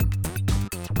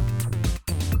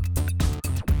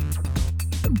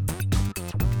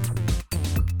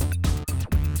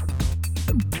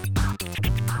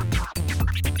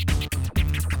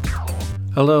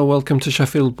Hello, welcome to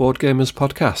Sheffield Board Gamers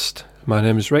Podcast. My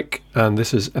name is Rick, and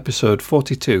this is episode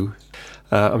 42.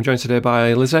 I'm joined today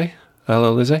by Lizzy.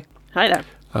 Hello, Lizzy. Hi there.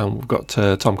 And we've got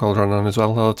Tom Calderon on as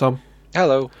well. Hello, Tom.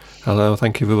 Hello. Hello,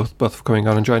 thank you both for coming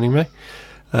on and joining me.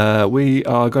 We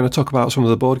are going to talk about some of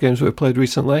the board games that we've played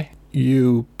recently.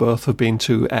 You both have been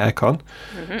to Airecon,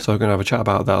 so we're going to have a chat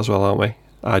about that as well, aren't we?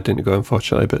 I didn't go,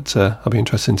 unfortunately, but I'll be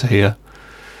interested to hear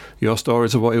your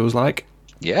stories of what it was like.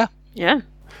 Yeah. Yeah.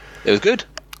 It was good.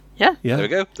 Yeah. Yeah. There we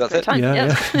go. That's Good it. time.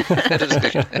 Yeah.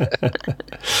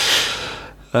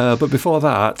 But before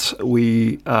that,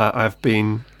 I've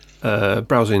been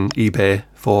browsing eBay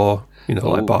for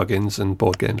like bargains and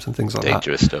board games and things like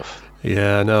Dangerous stuff.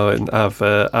 Yeah, no, and I've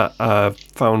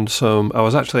found some. I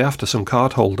was actually after some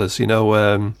card holders. You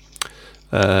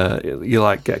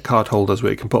like get card holders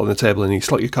where you can put on the table and you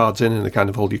slot your cards in and they kind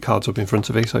of hold your cards up in front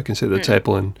of you so you can sit at the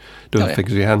table and do things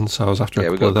with your hands. So I was after a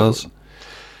couple of those.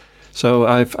 So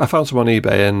I found some on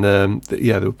eBay and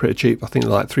they were pretty cheap. I think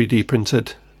they're like 3D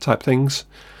printed type things.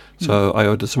 So I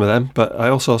ordered some of them, but I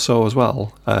also saw as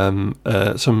well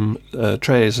some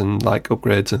trays and like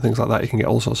upgrades and things like that. You can get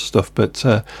all sorts of stuff. But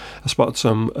I spotted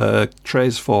some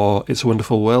trays for It's a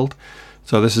Wonderful World.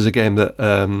 So this is a game that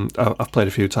I've played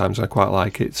a few times and I quite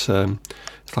like. It's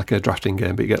like a drafting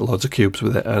game, but you get loads of cubes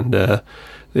with it, and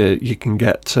you can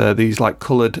get these like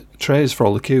coloured trays for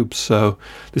all the cubes. So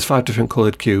there's 5 different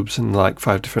coloured cubes and like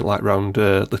 5 different like round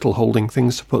little holding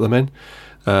things to put them in.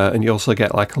 And you also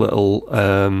get like a little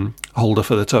holder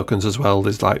for the tokens as well.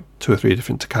 There's like 2 or 3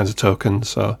 different kinds of tokens,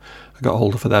 so I got a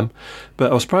holder for them.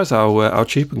 But I was surprised how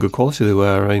cheap and good quality they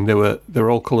were. I mean, they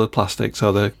were all coloured plastic,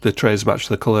 so the trays match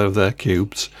the colour of their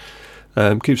cubes.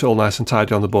 Keeps it all nice and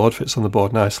tidy on the board, fits on the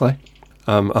board nicely.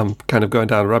 I'm kind of going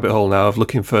down a rabbit hole now of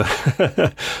looking for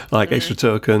like extra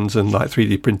tokens and like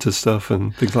 3D printed stuff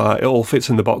and things like that. It all fits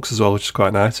in the box as well, which is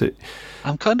quite nice.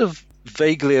 I'm kind of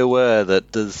vaguely aware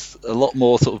that there's a lot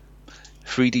more sort of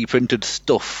 3D printed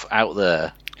stuff out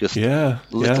there. Just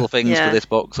little things for this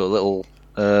box or little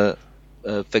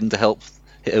thing to help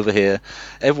hit over here.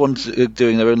 Everyone's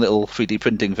doing their own little 3D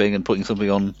printing thing and putting something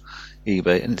on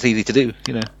eBay, and it's easy to do,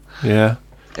 Yeah.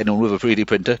 Anyone with a 3D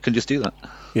printer can just do that.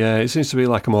 Yeah, it seems to be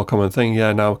like a more common thing.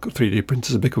 Yeah, now 3D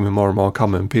printers are becoming more and more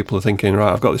common. People are thinking,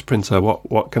 right, I've got this printer,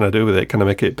 what can I do with it? Can I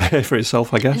make it pay for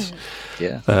itself, I guess?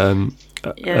 Yeah.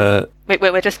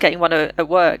 We're just getting one at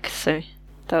work, so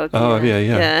that would be...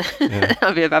 yeah.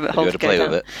 That'll be a rabbit hole to play go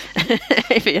with down.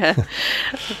 it.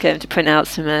 Get him to print out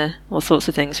some all sorts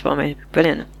of things for me.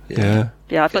 Brilliant. Yeah.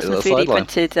 Yeah, I've got some 3D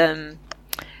printed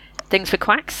things for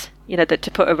quacks, that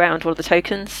to put around all the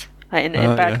tokens. In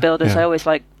bag builders, I always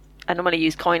I normally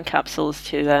use coin capsules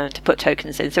to put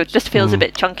tokens in, so it just feels a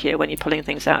bit chunkier when you're pulling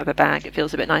things out of a bag. It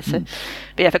feels a bit nicer.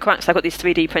 But yeah, for quacks, I've got these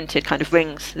 3D printed kind of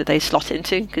rings that they slot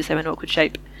into because they're an awkward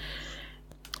shape.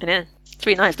 And yeah, it's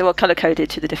really nice. They're all colour coded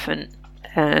to the different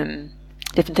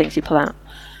things you pull out.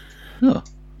 Oh,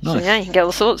 nice. So yeah, you can get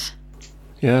all sorts.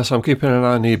 Yeah, so I'm keeping an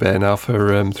eye on eBay now for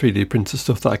 3D printer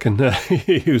stuff that I can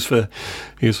use for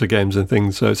games and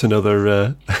things. So it's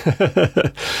another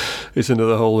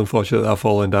hole, unfortunately, that I've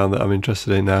fallen down that I'm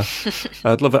interested in now.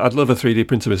 I'd love a 3D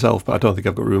printer myself, but I don't think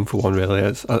I've got room for one really.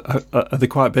 Are they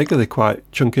quite big? Are they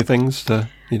quite chunky things to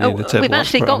need a table? We've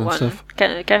actually got one. Stuff?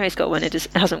 Gary's got one. It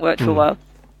hasn't worked for a while.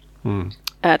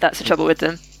 That's the trouble with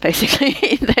them.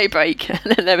 Basically, they break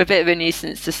and they're a bit of a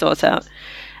nuisance to sort out.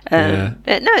 No,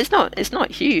 it's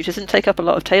not huge. It doesn't take up a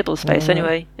lot of table space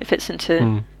anyway. It fits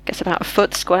into gets about a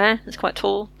foot square. It's quite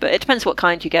tall, but it depends what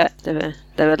kind you get. There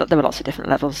are lots of different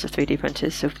levels of 3D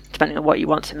printers, so depending on what you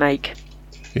want to make.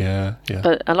 Yeah.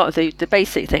 But a lot of the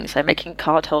basic things, like making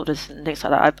card holders and things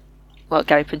like that.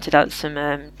 Gary printed out some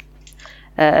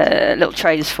little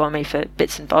trays for me for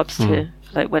bits and bobs to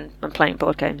like when I'm playing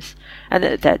board games, and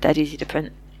they're easy to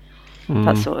print.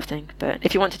 That sort of thing. But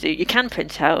if you want to do, you can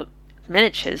print out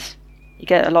miniatures. You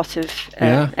get a lot of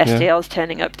STLs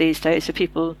turning up these days for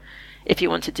people. If you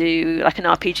want to do like an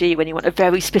RPG when you want a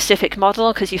very specific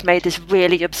model because you've made this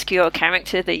really obscure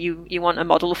character that you want a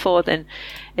model for, then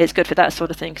it's good for that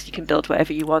sort of thing because you can build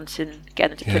whatever you want and get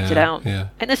them to print it out.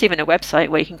 And there's even a website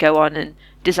where you can go on and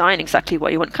design exactly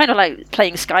what you want, kind of like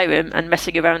playing Skyrim and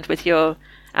messing around with your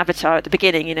avatar at the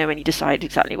beginning, when you decide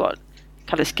exactly what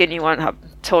kind of skin you want, how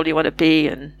tall you want to be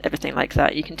and everything like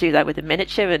that. You can do that with a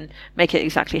miniature and make it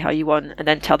exactly how you want and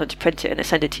then tell them to print it and they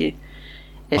send it to you.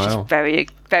 It's just very,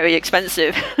 very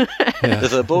expensive.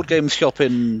 There's a board game shop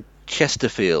in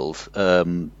Chesterfield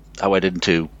I went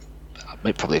into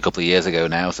probably a couple of years ago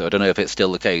now, so I don't know if it's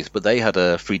still the case, but they had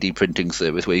a 3D printing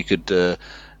service where you could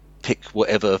pick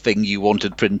whatever thing you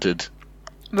wanted printed,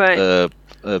 right?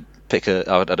 pick I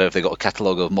don't know if they've got a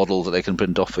catalogue of models that they can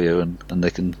print off for you, and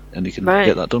you can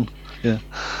get that done. Yeah.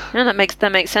 Yeah,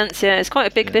 that makes sense. Yeah, it's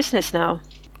quite a big business now.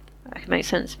 That makes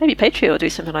sense. Maybe Patreon will do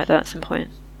something like that at some point.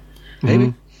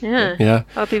 Maybe. Yeah.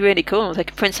 That'd be really cool. They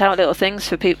could print out little things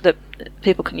for people that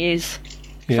people can use.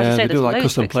 Yeah, they do like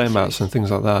custom playmats and things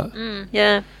like that.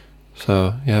 Yeah.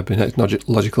 So it'd be a next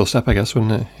logical step, I guess,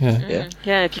 wouldn't it? Yeah.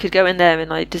 Yeah, if you could go in there and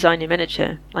like design your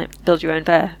miniature, like build your own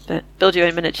bear, but build your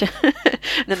own miniature, and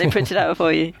then they print it out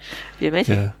for you. It'd be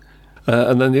amazing. Yeah.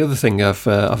 And then the other thing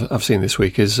I've seen this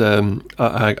week is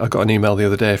I got an email the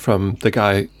other day from the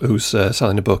guy who's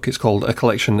selling a book. It's called A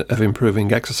Collection of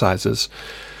Improving Exercises.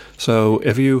 So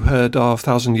have you heard of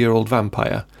 1,000-Year-Old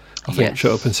Vampire? I think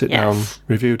Shut Up and Sit Down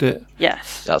reviewed it.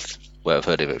 Yes. That's where I've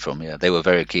heard of it from, they were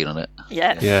very keen on it.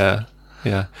 Yes.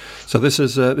 Yeah. So this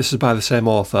is by the same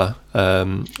author.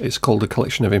 It's called A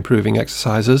Collection of Improving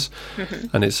Exercises,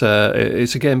 and it's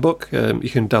a game book. You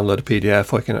can download a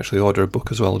PDF, or you can actually order a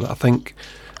book as well. But I think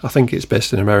it's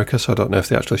based in America, so I don't know if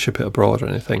they actually ship it abroad or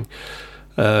anything.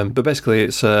 But basically,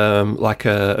 it's like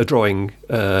a drawing,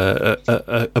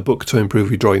 a book to improve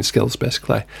your drawing skills,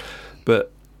 basically.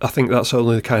 But I think that's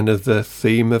only kind of the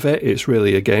theme of it. It's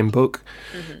really a game book.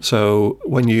 So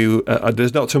when you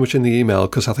there's not too much in the email,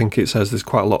 because I think it says there's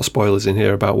quite a lot of spoilers in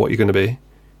here about what you're going to be,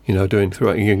 doing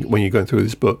throughout when you're going through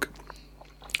this book.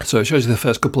 So it shows you the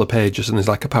first couple of pages, and there's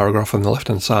like a paragraph on the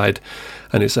left-hand side,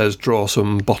 and it says draw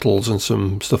some bottles and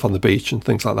some stuff on the beach and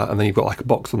things like that, and then you've got like a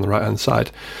box on the right-hand side.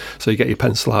 So you get your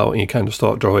pencil out and you kind of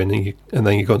start drawing, and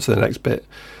then you go on to the next bit.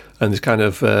 And there's kind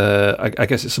of, I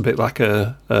guess it's a bit like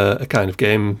a kind of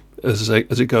game. As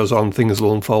it goes on, things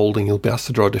will unfold, and you'll be asked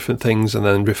to draw different things, and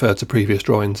then refer to previous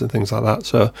drawings and things like that.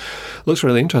 So, it looks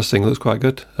really interesting. Looks quite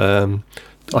good.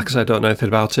 Like I said, I don't know anything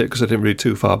about it because I didn't read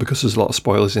too far because there's a lot of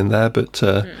spoilers in there. But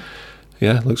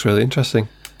it looks really interesting.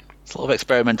 There's a lot of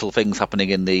experimental things happening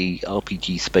in the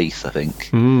RPG space, I think.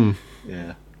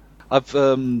 Yeah, I've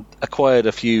acquired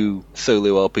a few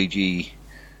solo RPG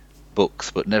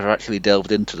books, but never actually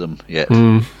delved into them yet.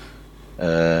 And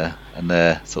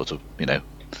they're sort of,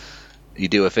 you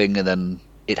do a thing and then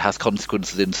it has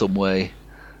consequences in some way,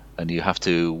 and you have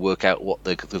to work out what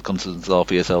the consequences are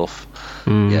for yourself.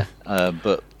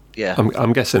 But yeah,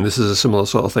 I'm guessing this is a similar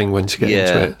sort of thing once you get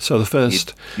into it. So the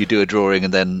first you do a drawing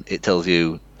and then it tells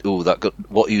you,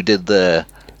 what you did there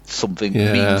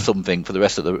means something for the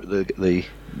rest of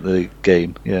the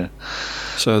game. Yeah.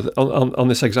 So on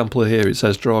this example here, it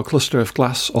says draw a cluster of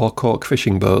glass or cork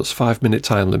fishing boats, 5-minute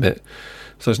time limit.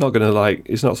 So it's not going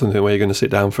to it's not something where you're going to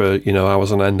sit down for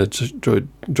hours on end and just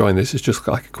drawing this. It's just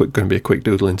like going to be a quick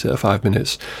doodle into 5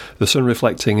 minutes. The sun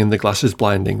reflecting in the glass is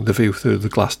blinding. The view through the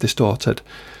glass distorted,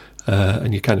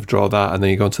 and you kind of draw that, and then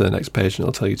you go on to the next page, and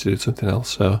it'll tell you to do something else.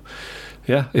 So.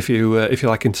 Yeah, if you're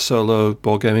like into solo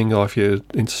board gaming, or if you're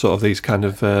into sort of these kind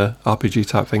of RPG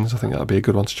type things, I think that'd be a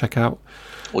good one to check out.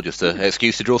 Or just an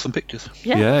excuse to draw some pictures.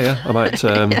 Yeah. I might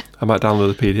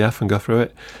download the PDF and go through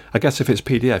it. I guess if it's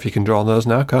PDF, you can draw on those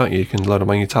now, can't you? You can load them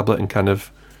on your tablet and kind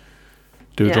of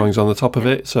do drawings on the top of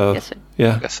it. So I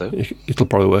guess so. It'll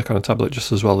probably work on a tablet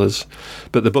just as well as.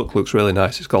 But the book looks really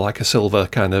nice. It's got like a silver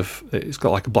kind of. It's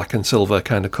got like a black and silver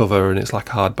kind of cover, and it's like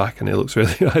hardback, and it looks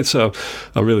really nice. So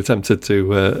I'm really tempted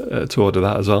to order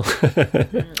that as well. I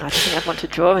don't think I'd want to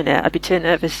draw in it. I'd be too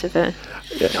nervous of it.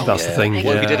 That's the thing.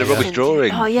 What if you did a rubbish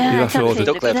drawing? Oh yeah, you'd have to order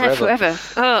stuck there forever.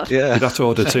 Oh. Yeah. You'd have to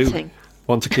order two.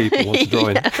 One to keep and one to draw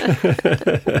in.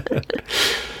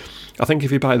 I think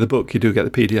if you buy the book, you do get the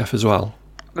PDF as well.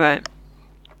 Right.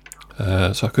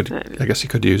 So I guess you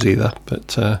could use either.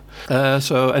 But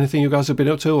so anything you guys have been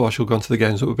up to, or shall we go on to the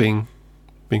games that we've been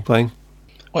playing?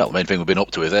 Well, the main thing we've been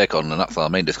up to is Airecon, and that's our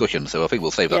main discussion. So I think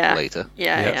we'll save that for later.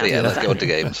 Yeah. Let's get on to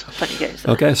games. Plenty of games.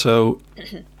 Okay, so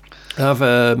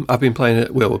I've been playing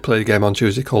it. We played a game on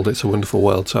Tuesday called It's a Wonderful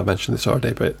World. So I mentioned this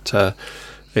already, but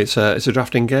it's a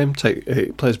drafting game.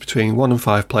 It plays between 1 and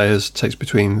 5 players. Takes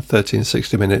between 30 and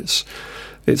 60 minutes.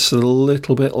 It's a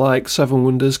little bit like Seven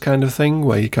Wonders kind of thing,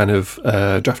 where you kind of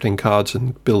drafting cards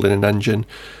and building an engine.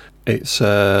 It's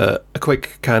a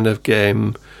quick kind of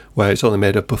game where it's only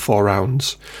made up of 4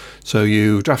 rounds. So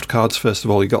you draft cards first of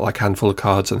all. You got like a handful of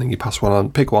cards, and then you pass one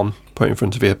on. Pick one, put it in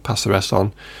front of you, pass the rest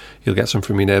on. You'll get some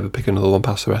from your neighbour, pick another one,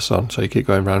 pass the rest on. So you keep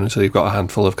going round until you've got a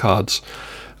handful of cards.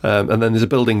 And then there's a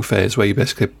building phase where you're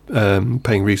basically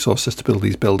paying resources to build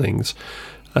these buildings.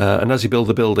 And as you build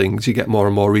the buildings, you get more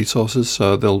and more resources.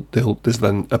 So there's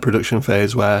then a production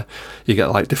phase where you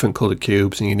get like different coloured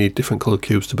cubes, and you need different coloured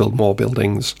cubes to build more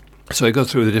buildings. So you go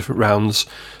through the different rounds,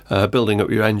 building up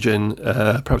your engine.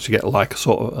 Perhaps you get like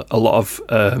a lot of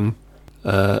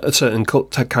a certain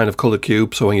kind of colour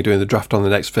cube. So when you're doing the draft on the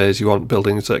next phase, you want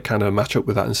buildings that kind of match up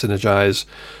with that and synergise.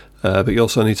 But you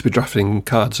also need to be drafting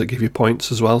cards that give you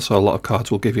points as well. So a lot of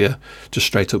cards will give you just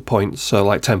straight up points. So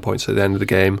like 10 points at the end of the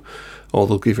game, or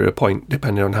they'll give you a point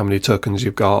depending on how many tokens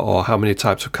you've got or how many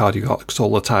types of card you've got. Because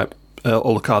all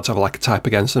the cards have like a type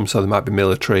against them. So they might be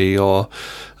military or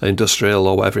industrial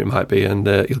or whatever it might be, and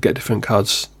you'll get different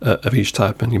cards of each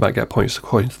type, and you might get points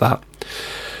according to that.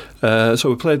 So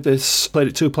we played it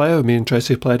 2-player. Me and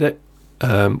Tracy played it.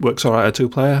 Works all right at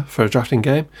 2-player for a drafting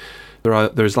game.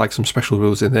 There's like some special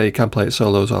rules in there. You can play it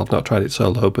solo as well. I've not tried it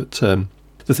solo, but the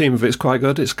theme of it's quite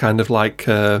good. It's kind of like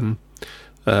the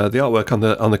artwork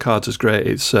on the cards is great.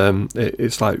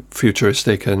 It's like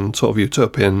futuristic and sort of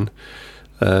utopian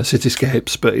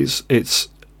cityscapes, but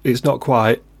it's not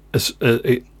quite.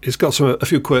 It's got a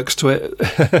few quirks to it.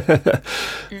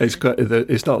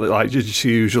 It's not like just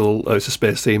usual. It's a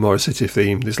space theme or a city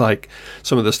theme. There's like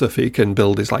some of the stuff you can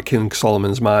build is like King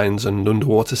Solomon's mines and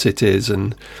underwater cities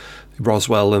and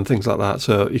Roswell and things like that.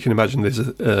 So you can imagine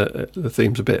the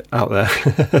theme's a bit out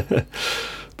there.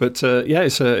 But yeah,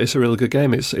 it's a really good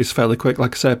game. It's fairly quick.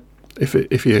 Like I said,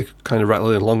 if you're kind of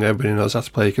rattling along, everybody knows how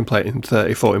to play. You can play it in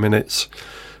 30-40 minutes.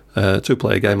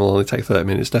 2-player game will only take 30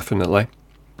 minutes, definitely.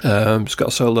 It's got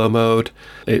a solo mode.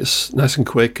 It's nice and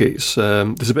quick. There's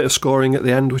a bit of scoring at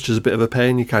the end, which is a bit of a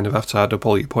pain. You kind of have to add up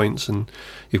all your points, and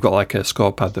you've got like a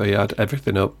score pad where you add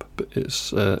everything up. But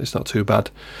it's not too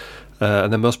bad.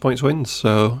 And then most points wins.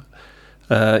 So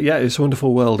yeah, it's a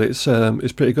wonderful world. It's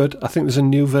pretty good. I think there's a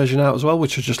new version out as well,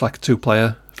 which is just like a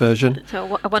 2-player version.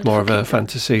 So it's more of a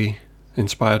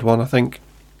fantasy-inspired one, I think.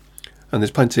 And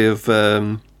there's plenty of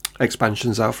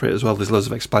expansions out for it as well. There's loads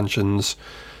of expansions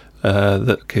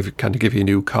that kind of give you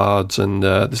new cards, and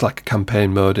there's like a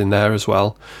campaign mode in there as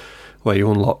well, where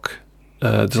you unlock.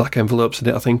 There's like envelopes in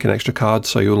it, I think, and extra cards.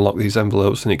 So you unlock these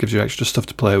envelopes, and it gives you extra stuff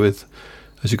to play with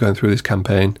as you're going through this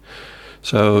campaign.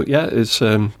 So yeah, it's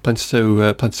plenty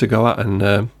to go at, and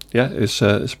yeah, it's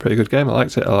a pretty good game. I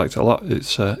liked it a lot.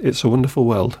 It's a wonderful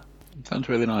world. Sounds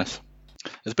really nice.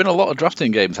 There's been a lot of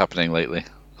drafting games happening lately.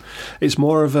 It's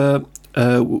more of a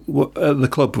at the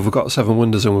club we've got 7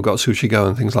 Wonders and we've got Sushi Go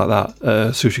and things like that.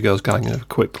 Sushi Go's kind of a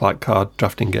quick like card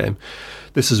drafting game.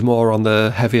 This is more on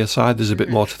the heavier side. There's a bit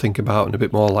more to think about and a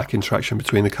bit more like interaction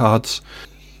between the cards.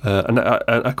 And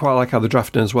I quite like how the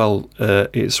drafting as well.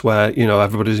 It's where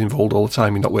everybody's involved all the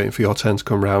time. You're not waiting for your turn to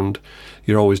come round.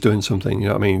 You're always doing something. You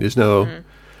know what I mean? There's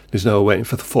no waiting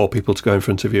for the 4 people to go in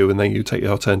front of you and then you take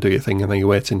your turn, do your thing, and then you're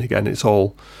waiting again. It's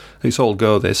all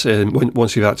go this.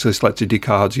 Once you've actually selected your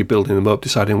cards, you're building them up,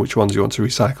 deciding which ones you want to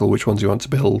recycle, which ones you want to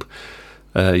build.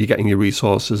 You're getting your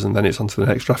resources, and then it's on to the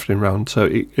next drafting round. So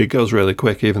it goes really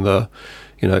quick, even though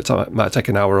it might take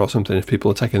an hour or something if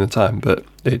people are taking the time, but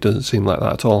it doesn't seem like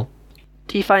that at all.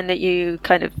 Do you find that you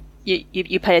kind of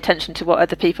you pay attention to what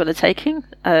other people are taking,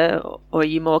 or are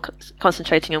you more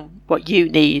concentrating on what you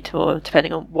need, or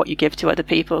depending on what you give to other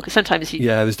people? Because sometimes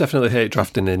there's definitely hate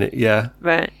drafting in it. Yeah,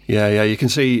 right. Yeah. You can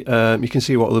see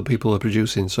what other people are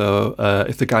producing. So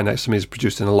if the guy next to me is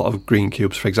producing a lot of green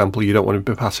cubes, for example, you don't want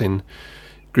to be passing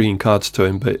green cards to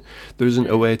him, but there isn't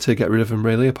a way to get rid of them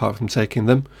really, apart from taking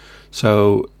them.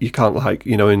 So you can't, like,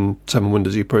 in 7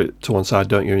 Wonders you put it to one side,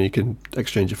 don't you, and you can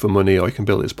exchange it for money, or you can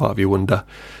build it as part of your wonder.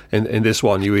 In this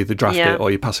one, you either draft it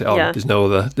or you pass it on. There's no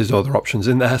other options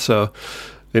in there, so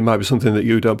it might be something that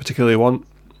you don't particularly want.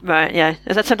 Right, yeah.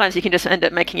 Sometimes you can just end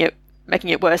up making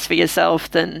it worse for yourself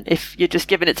than if you're just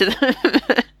giving it to them.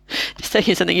 Just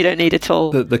taking something you don't need at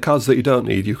all. The cards that you don't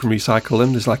need, you can recycle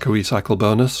them. There's like a recycle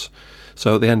bonus.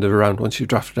 So at the end of a round, once you've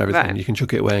drafted everything, you can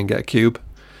chuck it away and get a cube.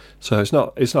 So it's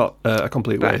not a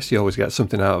complete waste. You always get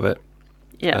something out of it.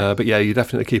 Yeah. But yeah, you're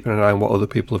definitely keeping an eye on what other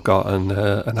people have got and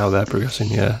how they're progressing.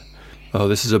 Yeah. Oh,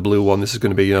 this is a blue one. This is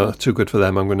going to be too good for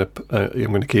them. I'm going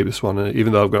to keep this one.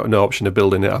 Even though I've got no option of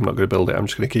building it, I'm not going to build it. I'm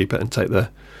just going to keep it and take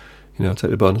the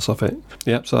bonus off it.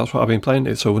 Yeah. So that's what I've been playing.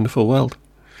 It's a wonderful world.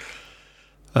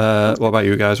 What about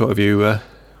you guys? What have you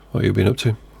been up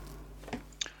to?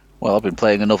 Well, I've been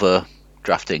playing another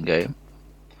drafting game.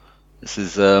 This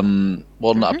is one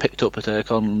that I picked up at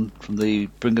Airecon from the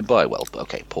Bring and Buy. Well,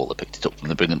 okay, Paula picked it up from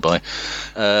the Bring and Buy.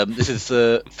 This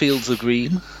is Fields of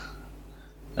Green,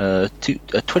 a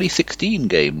 2016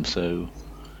 game, so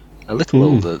a little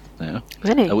older now.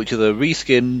 Really? Which is a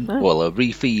reskin, a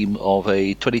retheme of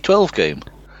a 2012 game.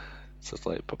 So it's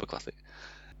like a proper classic.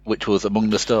 Which was Among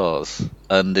the Stars.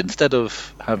 And instead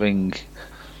of having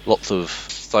lots of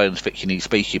science fiction-y,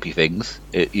 spaceshipy things,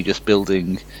 you're just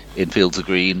building in Fields of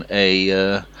Green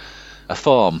a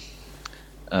farm,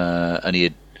 and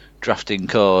you're drafting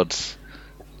cards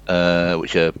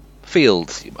which are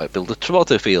fields. You might build a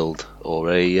tomato field,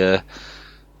 or it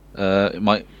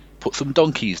might put some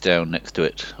donkeys down next to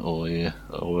it, or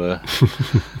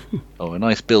a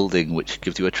nice building which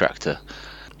gives you a tractor.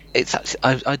 It's actually,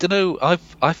 I don't know.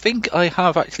 I think I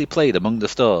have actually played Among the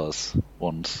Stars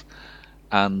once,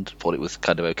 and thought it was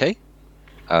kind of okay.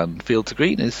 And Field to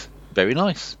Green is very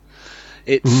nice.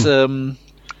 It's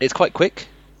quite quick.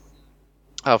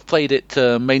 I've played it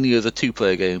mainly as a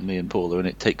 2-player game, me and Paula, and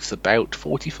it takes about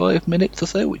 45 minutes or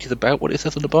so, which is about what it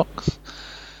says on the box.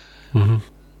 Mm-hmm.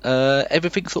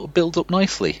 Everything sort of builds up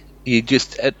nicely. You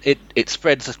just it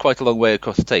spreads quite a long way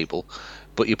across the table,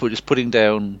 but you're just putting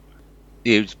down.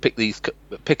 You just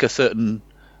pick a certain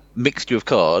mixture of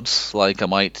cards. Like I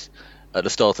might at the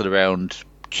start of the round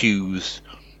choose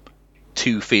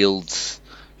 2 fields,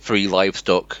 3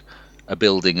 livestock, a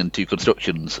building, and 2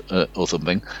 constructions, or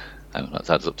something. That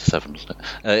adds up to 7, doesn't it?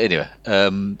 Anyway,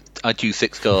 I choose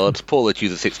 6 cards. Paula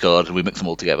chooses 6 cards, and we mix them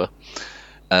all together.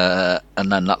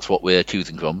 And then that's what we're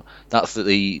choosing from. That's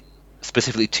the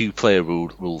specifically 2-player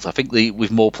rules. I think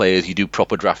with more players you do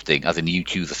proper drafting, as in you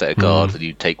choose a set of cards and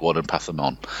you take one and pass them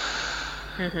on.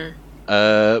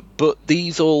 Mm-hmm. But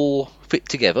these all fit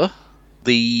together.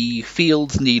 The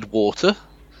fields need water,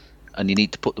 and you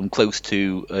need to put them close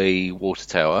to a water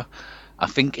tower. I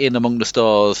think in Among the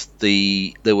Stars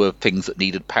there were things that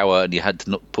needed power, and you had to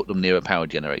not put them near a power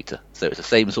generator. So it's the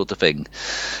same sort of thing.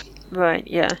 Right,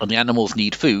 yeah. And the animals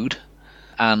need food,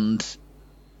 and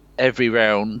every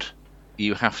round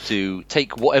you have to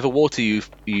take whatever water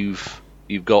you've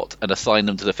got and assign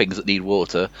them to the things that need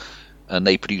water, and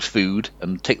they produce food,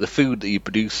 and take the food that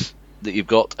you've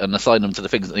got and assign them to the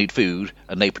things that need food,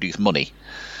 and they produce money.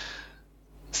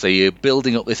 So you're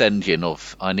building up this engine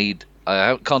of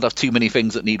I can't have too many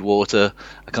things that need water,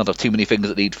 I can't have too many things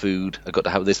that need food, I've got to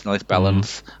have this nice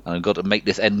balance, and I've got to make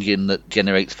this engine that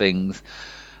generates things.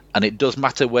 And it does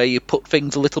matter where you put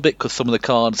things a little bit, because some of the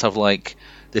cards have like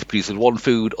this produces 1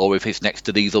 food, or if it's next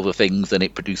to these other things, then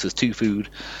it produces 2 food.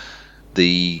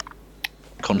 The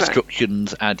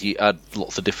constructions add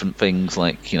lots of different things,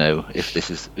 like if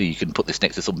this is, you can put this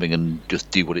next to something and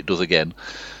just do what it does again,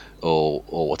 or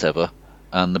whatever.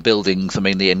 And the buildings are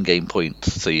mainly end game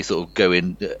points, so you sort of go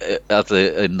in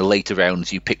in the later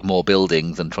rounds, you pick more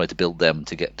buildings and try to build them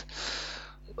to get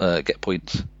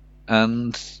points.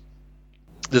 And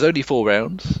there's only 4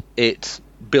 rounds. It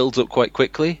builds up quite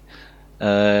quickly.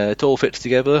 It all fits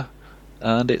together,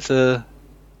 and it's a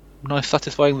nice,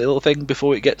 satisfying little thing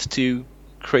before it gets too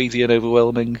crazy and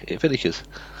overwhelming. It finishes.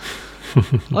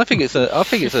 I think it's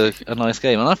a nice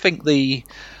game, and I think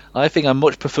I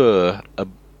much prefer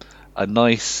a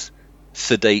nice,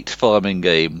 sedate farming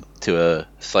game to a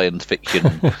science fiction.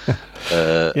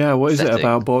 Yeah, what is setting. It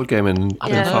about board gaming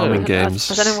and farming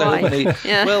games? I don't know why.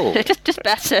 Well, just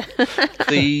better.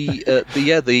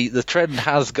 The trend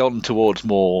has gone towards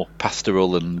more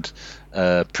pastoral and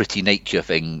pretty nature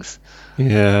things.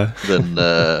 Yeah. Than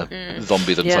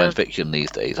zombies and science fiction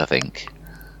these days, I think.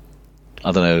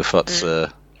 I don't know if that's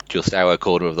just our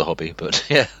corner of the hobby, but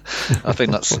yeah, I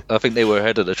think they were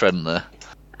ahead of the trend there.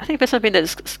 I think there's something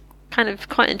that's kind of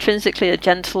quite intrinsically a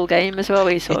gentle game as well.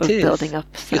 Where you're sort of building up.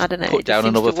 I don't know. Put down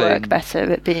another thing. Work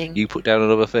better at being. You put down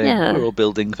another thing. Yeah. We're all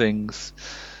building things.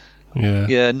 Yeah.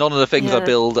 Yeah. None of the things I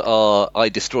build are I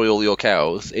destroy all your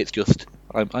cows. It's just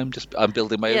I'm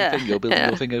building my own thing. You're building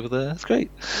your thing over there. That's great.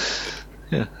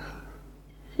 Yeah.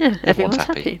 Yeah. Everyone's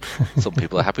happy. Some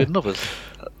people are happier than others.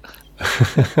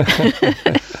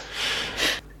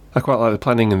 I quite like the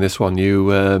planning in this one.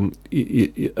 You at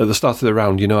the start of the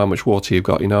round, you know how much water you've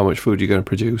got, you know how much food you're going to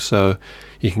produce, so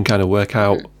you can kind of work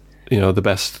out, the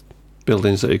best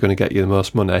buildings that are going to get you the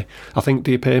most money. I think,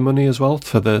 do you pay money as well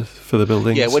for the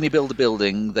buildings? Yeah, when you build a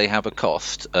building, they have a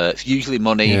cost. It's usually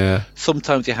money. Yeah.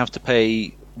 Sometimes you have to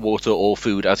pay water or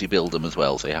food as you build them as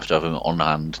well, so you have to have them on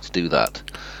hand to do that.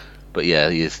 But yeah,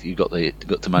 you've got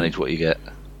to manage what you get.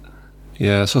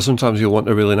 Yeah, so sometimes you'll want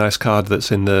a really nice card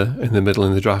that's in the middle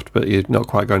in the draft, but you're not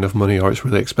quite got enough money, or it's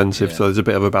really expensive. Yeah. So there's a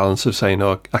bit of a balance of saying,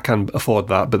 "Oh, I can afford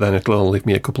that," but then it'll only leave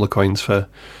me a couple of coins for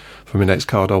my next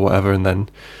card or whatever, and then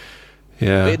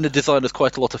But in the design, there's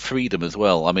quite a lot of freedom as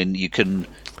well. I mean, you can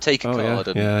take a card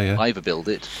and either build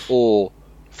it or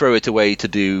throw it away to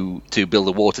build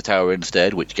a water tower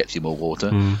instead, which gets you more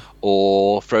water,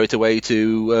 or throw it away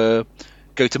to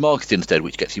go to market instead,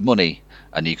 which gets you money.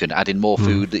 And you can add in more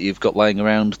food that you've got lying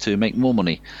around to make more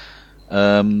money.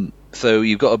 So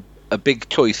you've got a big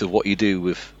choice of what you do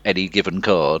with any given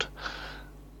card.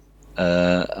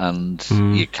 And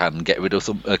you can get rid of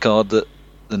a card that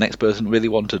the next person really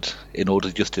wanted in order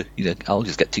just to, I'll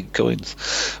just get 2 coins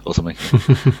or something.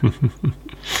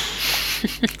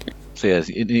 So yeah,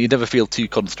 you never feel too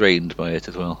constrained by it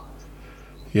as well.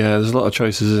 Yeah, there's a lot of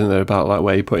choices, isn't there, about like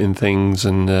where you put in things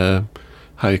and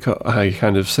how you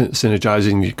kind of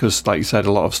synergizing, because like you said,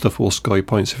 a lot of stuff will score you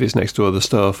points if it's next to other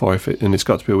stuff, or and it's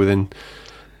got to be within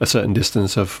a certain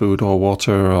distance of food or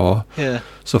water or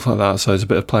stuff like that. So there's a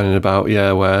bit of planning about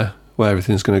where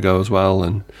everything's going to go as well,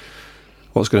 and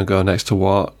what's going to go next to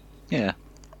what. Yeah,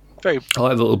 I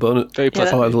like the little bonus. Very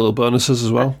pleasant. I like the little bonuses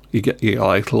as well. You get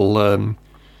like little.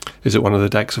 Is it one of the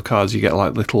decks of cards? You get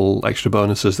like little extra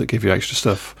bonuses that give you extra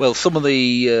stuff. Well, some of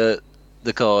the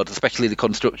cards, especially the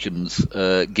constructions,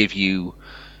 give you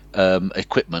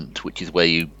equipment, which is where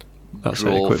you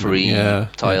draw 3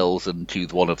 tiles and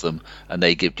choose one of them, and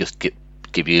they give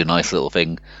you a nice little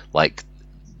thing like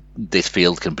this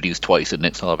field can produce twice at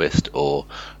next harvest, or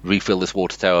refill this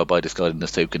water tower by discarding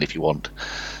this token if you want,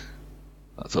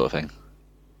 that sort of thing.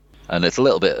 And it's a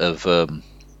little bit of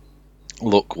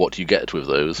look what you get with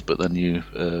those, but then you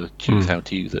choose how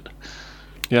to use it.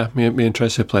 Yeah, me and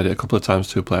Tracy have played it a couple of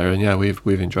times 2-player, and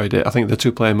we've enjoyed it. I think the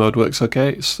 2-player mode works okay.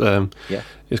 It's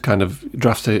kind of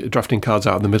drafting cards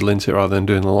out in the middle into it rather than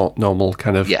doing a normal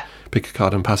kind of pick a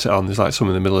card and pass it on. There's like some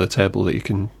in the middle of the table that you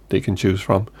can choose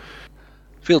from.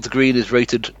 Field of Green is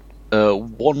rated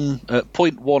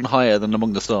 0.1 higher than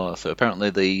Among the Stars, so apparently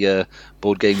the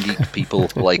board game geek people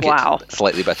like it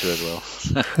slightly better as well.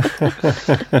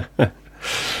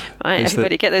 Right,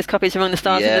 everybody get those copies of Among the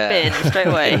Stars in the bin straight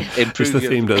away. It's the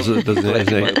theme, doesn't it? Isn't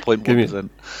it? 0.1%.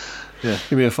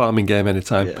 Give me a farming game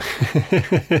anytime.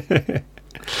 Yeah.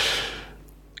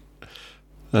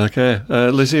 Okay,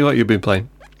 Lizzie, what have you been playing?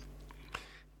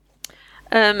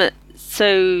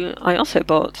 So I also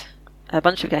bought a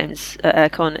bunch of games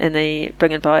at Airecon in the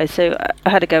Bring and Buy, so I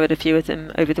had a go at a few of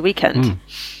them over the weekend,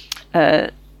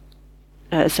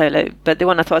 solo. But the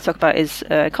one I thought I'd talk about is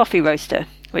Coffee Roaster,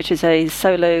 which is a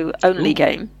solo-only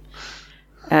game,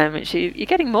 which you're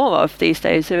getting more of these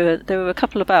days. There were a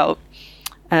couple about,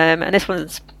 and this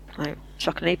one's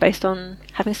shockingly based on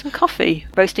having some coffee,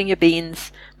 roasting your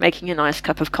beans, making a nice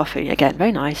cup of coffee. Again,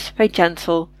 very nice, very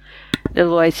gentle.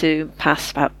 Little way to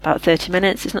pass about 30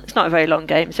 minutes. It's not a very long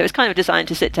game, so it's kind of designed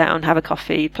to sit down, have a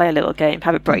coffee, play a little game,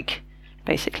 have a break,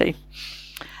 basically.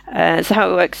 So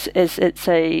how it works is it's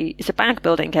a bag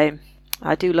building game.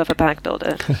 I do love a bag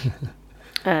builder.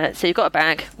 So you've got a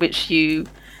bag you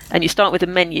start with a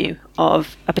menu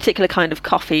of a particular kind of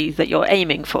coffee that you're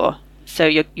aiming for. So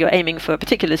you're aiming for a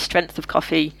particular strength of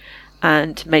coffee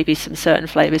and maybe some certain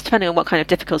flavours, depending on what kind of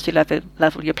difficulty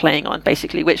level you're playing on.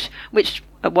 Basically, which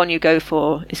one you go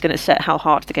for is going to set how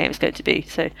hard the game is going to be.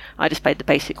 So I just played the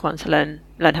basic one to learn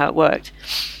how it worked.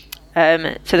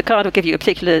 So the card will give you a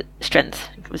particular strength.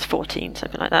 I think it was 14,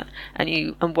 something like that,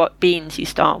 and what beans you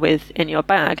start with in your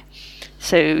bag.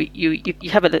 So you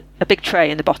have a big tray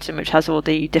in the bottom which has all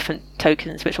the different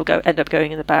tokens which will end up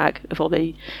going in the bag of all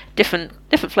the different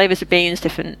flavours of beans,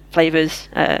 different flavours,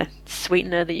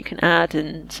 sweetener that you can add,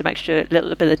 and some extra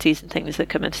little abilities and things that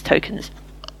come into tokens.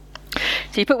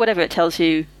 So you put whatever it tells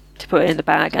you to put in the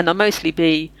bag, and they'll mostly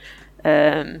be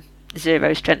 0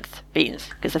 strength beans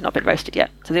because they've not been roasted yet.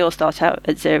 So they all start out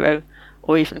at 0,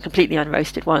 or even completely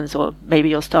unroasted ones, or maybe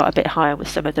you'll start a bit higher with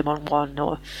some of them on 1,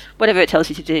 or whatever it tells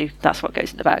you to do, that's what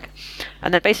goes in the bag.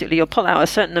 And then basically you'll pull out a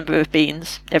certain number of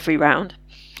beans every round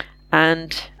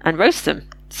and roast them.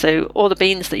 So all the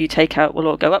beans that you take out will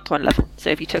all go up 1 level. So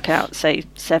if you took out, say,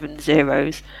 7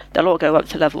 zeros, they'll all go up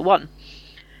to level 1.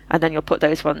 And then you'll put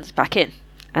those ones back in.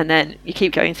 And then you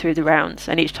keep going through the rounds,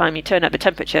 and each time you turn up the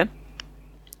temperature,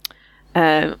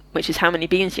 which is how many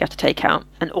beans you have to take out,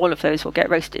 and all of those will get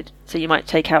roasted. So you might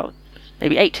take out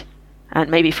maybe 8, and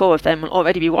maybe 4 of them will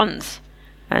already be 1s,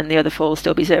 and the other 4 will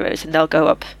still be 0s, and they'll go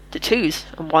up to 2s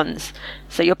and 1s.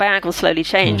 So your bag will slowly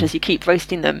change as you keep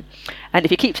roasting them. And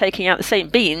if you keep taking out the same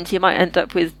beans, you might end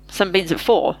up with some beans at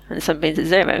 4 and some beans at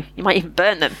 0. You might even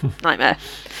burn them. Nightmare.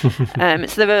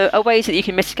 So there are ways that you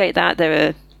can mitigate that.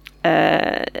 There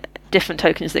are different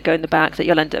tokens that go in the bag that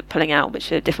you'll end up pulling out,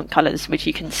 which are different colours, which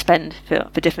you can spend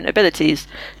for different abilities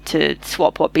to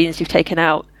swap what beans you've taken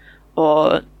out,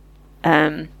 or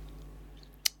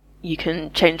you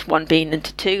can change 1 bean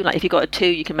into 2. Like if you've got a 2,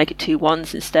 you can make it 2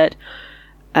 1s instead,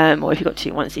 or if you've got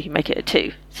 2 1s, you can make it a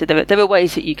 2. So there are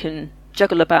ways that you can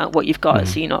juggle about what you've got,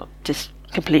 so you're not just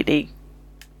completely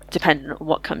dependent on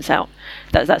what comes out.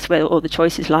 That's where all the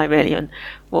choices lie, really, and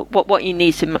what you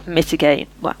need to mitigate,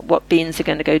 what beans are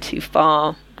going to go too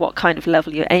far, what kind of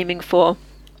level you're aiming for.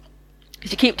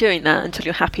 Because you keep doing that until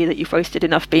you're happy that you've roasted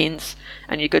enough beans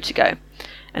and you're good to go.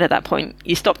 And at that point,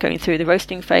 you stop going through the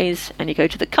roasting phase and you go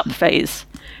to the cup phase,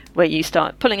 where you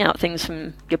start pulling out things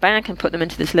from your bag and put them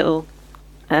into this little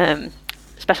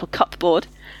special cup board,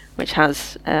 which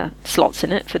has slots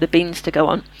in it for the beans to go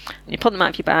on. And you pull them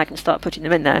out of your bag and start putting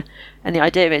them in there. And the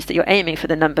idea is that you're aiming for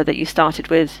the number that you started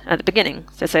with at the beginning.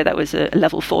 So say that was a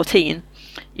level 14.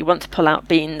 You want to pull out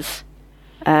beans.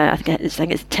 I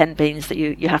think it's 10 beans that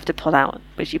you have to pull out,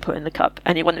 which you put in the cup.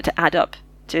 And you want it to add up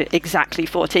to exactly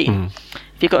 14.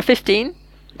 If you've got 15, you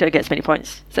don't get as many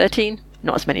points. 13,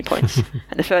 not as many points.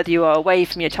 And the further you are away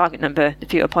from your target number, the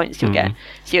fewer points you'll get.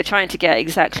 So you're trying to get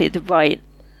exactly the right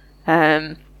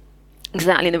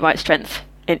strength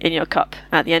in your cup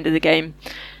at the end of the game.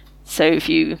 So if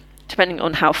you, depending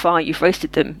on how far you've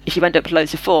roasted them, if you end up with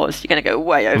loads of 4s, you're going to go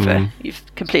way over. You've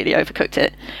completely overcooked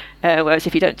it. Whereas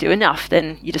if you don't do enough,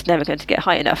 then you're just never going to get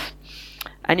high enough.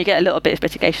 And you get a little bit of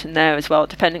mitigation there as well,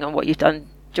 depending on what you've done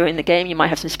during the game. You might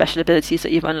have some special abilities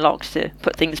that you've unlocked to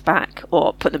put things back,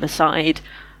 or put them aside,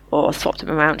 or swap them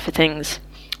around for things.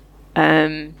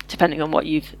 Depending on what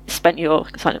you've spent your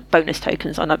kind of bonus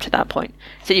tokens on up to that point.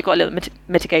 So you've got a little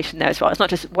mitigation there as well. It's not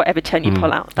just whatever turn you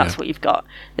pull out, that's what you've got.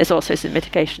 There's also some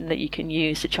mitigation that you can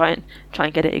use to try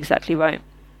and get it exactly right.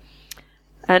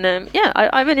 And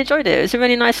I really enjoyed it. It was a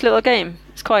really nice little game.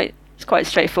 It's quite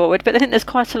straightforward, but I think there's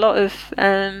quite a lot of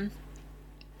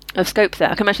scope there.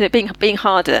 I can imagine it being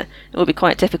harder. It will be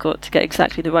quite difficult to get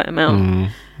exactly the right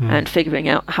amount and figuring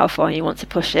out how far you want to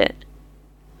push it.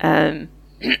 To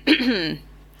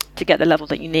get the level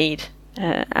that you need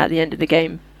at the end of the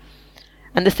game.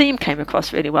 And the theme came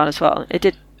across really well as well. It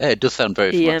did. Yeah, it does sound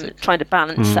very thematic. Trying to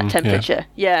balance that temperature.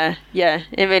 Yeah,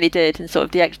 it really did. And sort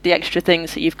of the extra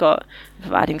things that you've got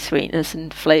for adding sweetness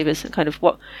and flavours, and kind of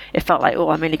what it felt like.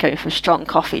 I'm really going for strong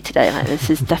coffee today. Like, this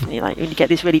is definitely like when you get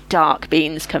these really dark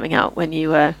beans coming out when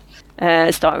you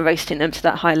start roasting them to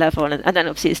that high level, and then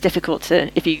obviously it's difficult to,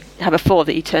 if you have a 4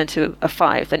 that you turn to a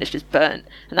 5, then it's just burnt,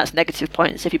 and that's negative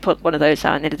points. If you put one of those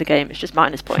out at the end of the game, it's just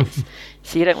minus points.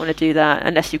 So you don't want to do that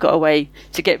unless you've got a way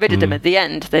to get rid of them at the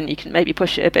end. Then you can maybe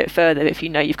push it a bit further if you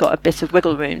know you've got a bit of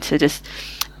wiggle room to just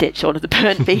ditch all of the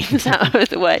burnt beans out of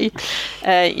the way.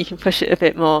 You can push it a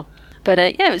bit more. But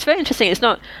it was very interesting.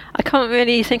 I can't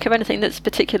really think of anything that's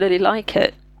particularly like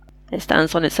it. It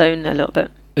stands on its own a little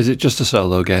bit. Is it just a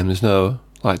solo game? There's no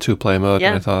like 2-player mode or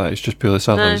anything like that? It's just purely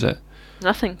solo, is it?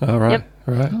 Nothing. Oh, right. Yep.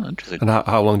 Right. Oh, interesting. And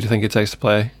how long do you think it takes to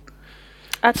play?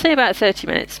 I'd say about 30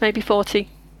 minutes, maybe 40.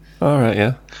 All right,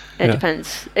 yeah. It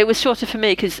depends. It was shorter for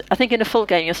me because I think in a full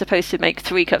game you're supposed to make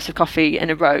 3 cups of coffee in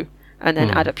a row and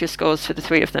then add up your scores for the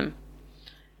 3 of them.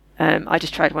 I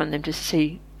just tried one of them just to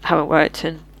see how it worked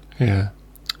and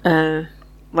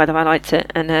whether I liked it.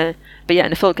 And but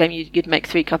in a full game you'd make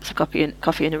 3 cups of coffee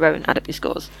in a row and add up your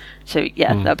scores. So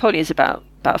that probably is about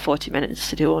 40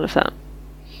 minutes to do all of that.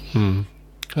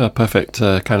 Oh, perfect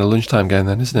kind of lunchtime game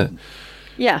then, isn't it?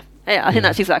 Yeah, I think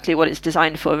that's exactly what it's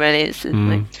designed for. Really, it's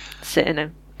like sit in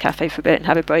a cafe for a bit and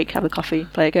have a break, have a coffee,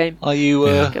 play a game. Are you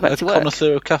a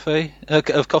connoisseur of caffeine?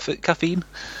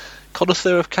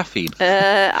 Connoisseur of caffeine?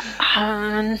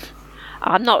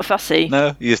 I'm not fussy.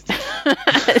 No, you just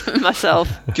myself.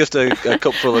 Just a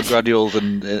cup full of granules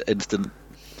and instant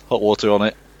hot water on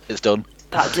it. It's done.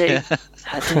 That do.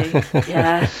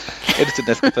 Yeah. Instant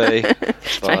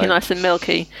Nescafe. Make it nice and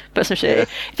milky. Put some sugar.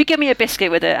 If you give me a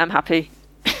biscuit with it, I'm happy.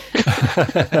 So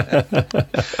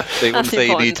you wouldn't say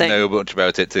you need to know much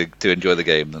about it to enjoy the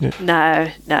game then? No,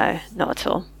 not at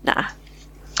all. Nah.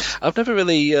 I've never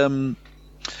really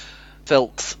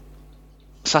felt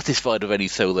satisfied with any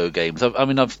solo games.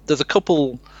 There's a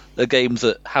couple of games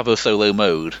that have a solo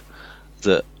mode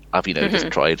that I've just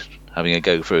tried having a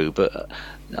go through, but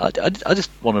I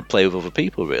just want to play with other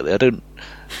people. Really, I don't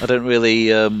really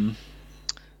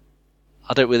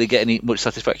get much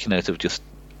satisfaction out of just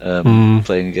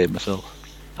playing a game myself.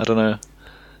 I don't know.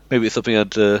 Maybe it's something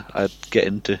I'd get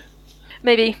into.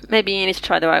 Maybe you need to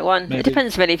try the right one. Maybe. It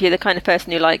depends really if you're the kind of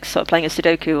person who likes sort of playing a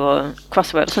Sudoku or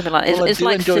crossword or something like that. It's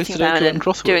like sitting down and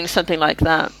doing something like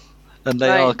that. And they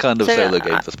are kind of solo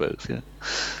games, I suppose.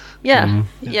 Yeah.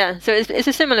 So it's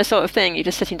a similar sort of thing. You're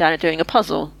just sitting down and doing a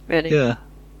puzzle, really. Yeah.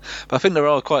 But I think there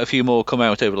are quite a few more come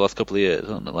out over the last couple of years,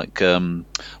 aren't there? Like,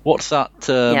 what's that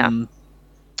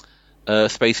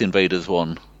Space Invaders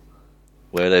one?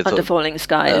 Where there's Under Falling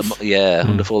Skies.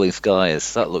 Under Falling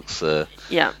Skies. That looks. That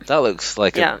looks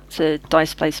like it's a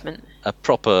dice placement. A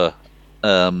proper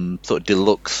sort of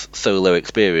deluxe solo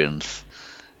experience.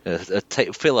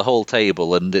 Fill a whole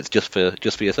table and it's just for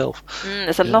yourself.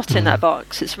 There's a lot in that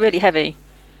box. It's really heavy.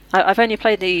 I've only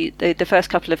played the first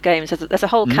couple of games. There's a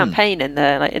whole campaign in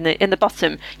there. Like in the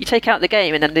bottom, you take out the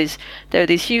game, and then there are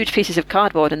these huge pieces of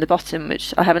cardboard in the bottom,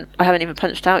 which I haven't even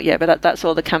punched out yet. But that's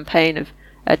all the campaign of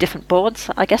different boards.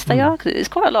 I guess they are, because it's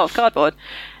quite a lot of cardboard.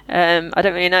 I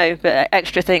don't really know, but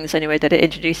extra things anyway that it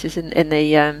introduces in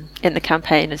the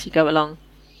campaign as you go along.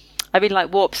 I really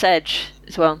like Warp's Edge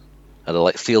as well. And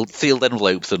like sealed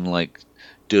envelopes and like,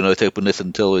 do not open this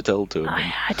until we're told to.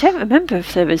 I don't remember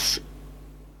if there was.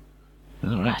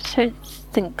 All right. I don't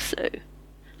think so.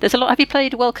 There's a lot. Have you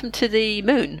played Welcome to the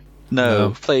Moon? No,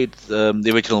 I've played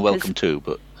the original Welcome to,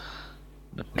 but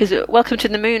because Welcome to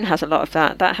the Moon has a lot of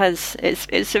that. That has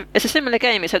it's a similar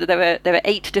game, except that there are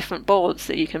 8 different boards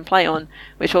that you can play on,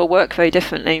 which all work very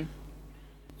differently.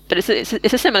 But it's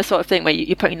a similar sort of thing where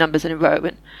you're putting numbers in a row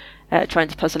and trying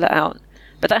to puzzle it out.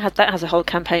 But that has a whole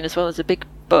campaign as well as a big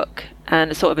book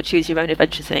and a sort of a choose your own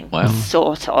adventure thing. Wow.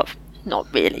 Sort of.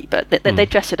 Not really, but they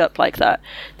dress it up like that.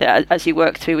 That as you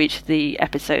work through each of the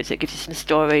episodes, it gives you some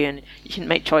story and you can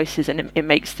make choices, and it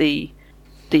makes the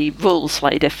rules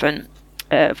slightly different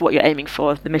of what you're aiming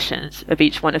for, the missions of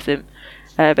each one of them.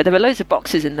 But there are loads of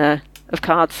boxes in there of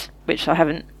cards, which I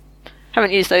haven't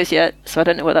used those yet, so I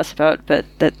don't know what that's about. But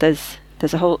there's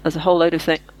a whole load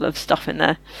of stuff in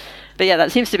there. But yeah,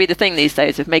 that seems to be the thing these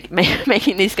days of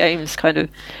making these games kind of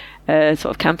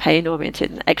sort of campaign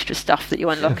oriented and extra stuff that you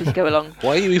unlock as you go along.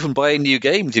 Why are you even buying new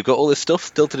games? You've got all this stuff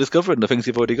still to discover and the things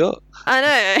you've already got. I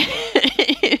know.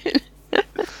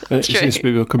 It seems to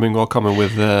be becoming more common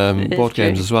with board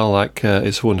games as well, like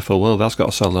It's a Wonderful World. That's got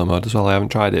a solo mode as well. I haven't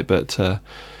tried it, but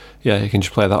yeah, you can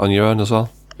just play that on your own as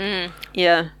well.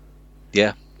 Yeah,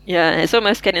 it's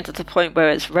almost getting to the point where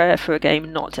it's rare for a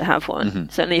game not to have one. Mm-hmm.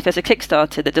 Certainly if there's a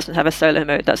Kickstarter that doesn't have a solo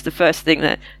mode, that's the first thing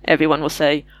that everyone will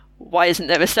say, why isn't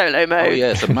there a solo mode? Oh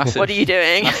yeah, it's a massive. What are you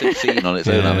doing? Massive scene on its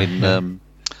own. I mean,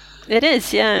 it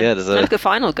is. Yeah. There's Look at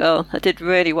Final Girl. That did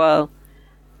really well.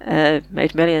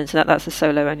 Made millions. That's a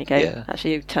solo only game. Yeah.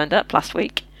 Actually turned up last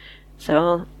week, so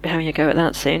I'll be having a go at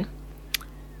that soon.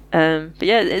 But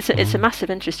yeah, it's a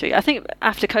massive industry. I think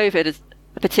after COVID,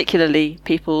 particularly,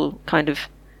 people kind of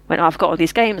went, I've got all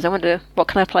these games. I wonder what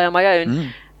can I play on my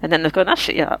own. And then they've gone,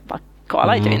 actually, yeah, I quite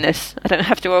like doing this. I don't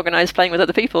have to organise playing with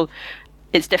other people.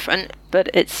 It's different, but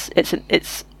it's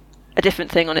a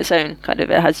different thing on its own. Kind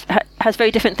of, it has very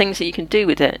different things that you can do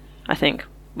with it. I think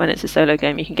when it's a solo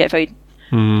game, you can get very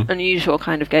unusual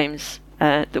kind of games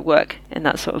that work in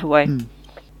that sort of a way.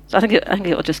 So I think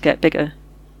it'll just get bigger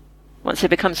once it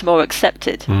becomes more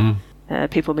accepted.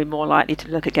 People will be more likely to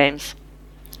look at games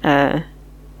that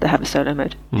have a solo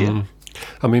mode. Yeah.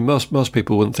 I mean, most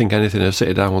people wouldn't think anything of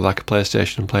sitting down with like a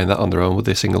PlayStation and playing that on their own with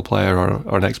a single player or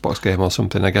an Xbox game or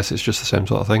something. I guess it's just the same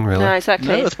sort of thing, really. No, exactly.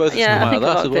 No, I suppose I think a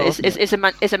lot of well,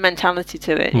 it is a mentality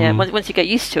to it. Yeah, once you get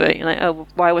used to it, you're like, oh,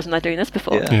 why wasn't I doing this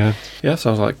before? Yeah.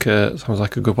 Sounds like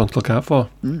a good one to look out for.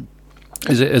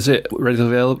 Is it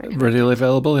readily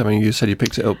available? I mean, you said you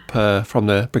picked it up from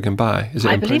the Bring and Buy. Is it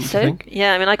I in believe print, so. do you think?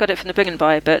 Yeah, I mean, I got it from the Bring and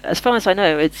Buy, but as far as I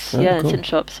know, it's cool. it's in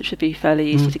shops. It should be fairly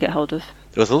easy to get hold of.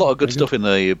 There was a lot of good stuff in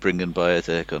the Bring and Buy at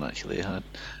Airecon, actually.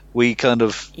 We kind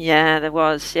of... Yeah, there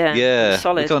was, yeah. Yeah,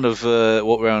 solid. we kind of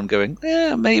walked around going,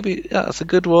 yeah, maybe that's a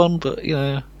good one, but, you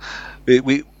know...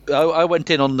 I went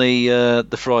in on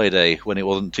the Friday when it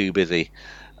wasn't too busy,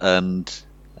 and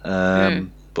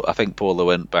but I think Paula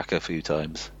went back a few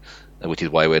times, which is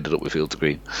why we ended up with Field to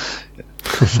Green.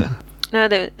 No,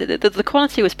 the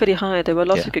quality was pretty high. There were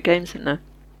lots of good games in there.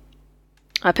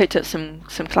 I picked up some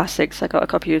classics. I got a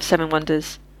copy of Seven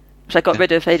Wonders, which I got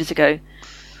rid of ages ago,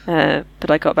 but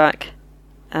I got back,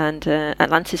 and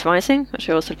Atlantis Rising, which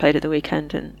I also played at the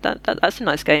weekend, and that's a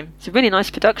nice game. It's a really nice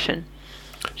production.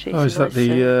 Is that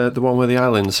the one where the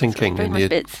island's sinking? Very nice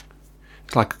bits.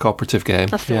 It's like a cooperative game.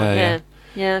 That's the one,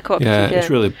 yeah, cooperative. Yeah, it's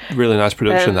really nice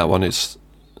production. That one, it's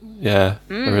a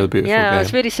really beautiful game. Yeah, I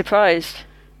was really surprised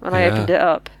when I opened it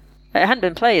up. It hadn't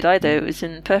been played either. It was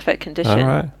in perfect condition. All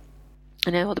right.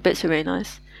 And all the bits are really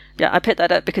nice. Yeah, I picked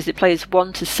that up because it plays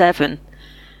 1 to 7,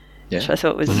 which I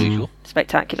thought was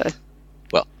spectacular.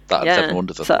 Well, that Seven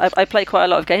Wonders. So I play quite a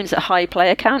lot of games at high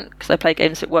player count because I play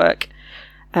games at work,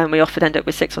 and we often end up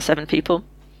with 6 or 7 people.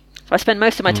 So I spend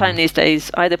most of my time these days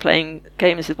either playing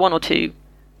games with 1 or 2,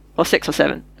 or 6 or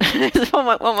 7. It's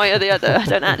one way or the other. I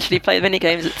don't actually play mini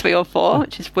games at 3 or 4,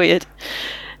 which is weird.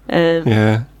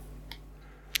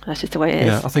 That's just the way it is.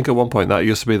 Yeah, I think at one point that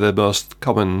used to be the most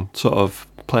common sort of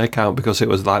player count because it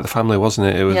was like the family, wasn't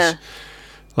it? It was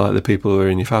like the people who were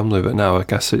in your family, but now I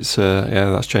guess it's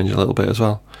that's changing a little bit as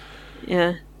well.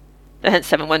 Yeah, hence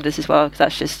Seven Wonders as well, because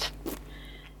that's just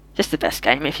the best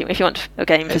game. If you want a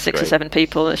game for 6 or 7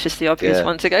 people, it's just the obvious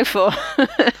one to go for.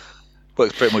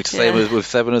 Works pretty much the same as with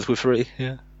 7 as with 3.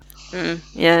 Yeah.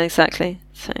 Yeah, exactly.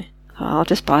 So I'll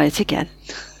just buy it again.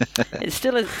 It's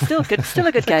still a good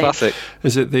game. Classic.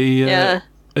 Is it the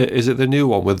is it the new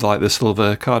one with like the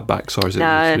silver card backs, or is it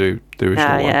the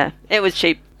original one? Yeah, it was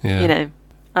cheap. you know,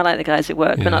 I like the guys at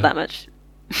work, but not that much.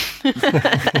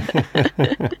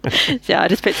 So I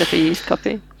just picked up a used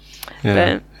copy.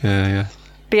 Yeah.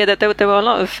 But yeah, there were a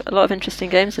lot of interesting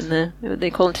games in there.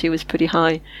 The quality was pretty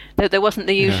high. There wasn't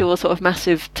the usual sort of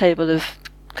massive table of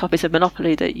copies of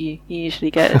Monopoly that you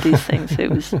usually get at these things. There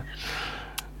was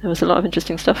a lot of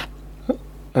interesting stuff.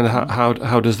 And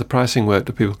how does the pricing work?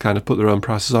 Do people kind of put their own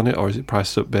prices on it, or is it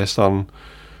priced up based on?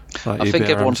 Like, I think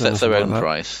everyone sets their own like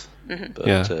price,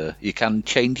 but you can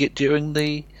change it during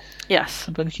the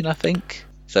convention. I think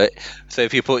so. So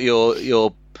if you put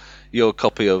your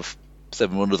copy of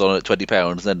Seven Wonders on at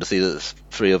 £20, then to see that there's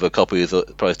 3 other copies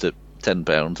priced at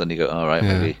 £10, and you go, all right,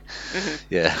 maybe,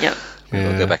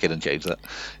 we'll go back in and change that.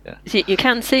 Yeah. So you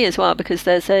can see as well, because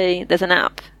there's an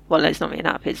app. Well, it's not really an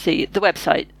app. It's the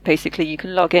website. Basically, you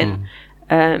can log in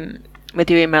with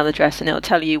your email address, and it'll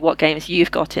tell you what games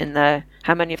you've got in there,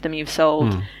 how many of them you've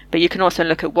sold. But you can also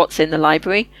look at what's in the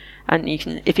library, and you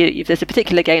can, if there's a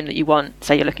particular game that you want,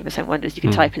 say you're looking for Seven Wonders, you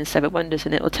can type in Seven Wonders,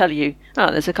 and it will tell you,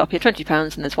 there's a copy at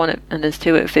 £20, and there's one and there's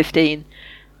 2 at 15.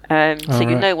 So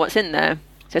you know what's in there.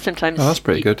 So sometimes that's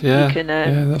pretty good. Yeah, you can,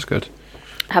 that's good.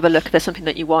 Have a look if there's something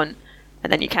that you want.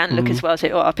 And then you can look as well,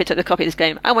 say, I picked up the copy of this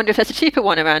game. I wonder if there's a cheaper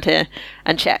one around here,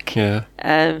 and check. Yeah.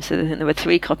 So there were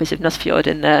 3 copies of Nussfjord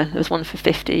in there. There was one for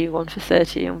 50, one for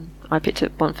 30, and I picked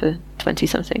up one for 20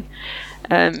 something.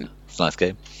 It's a nice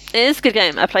game. It is a good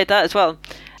game. I played that as well,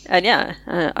 and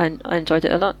I enjoyed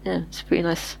it a lot. Yeah, it's pretty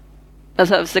nice. That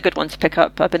was a good one to pick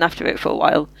up. I've been after it for a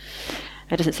while.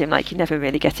 It doesn't seem like you never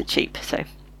really get it cheap. So,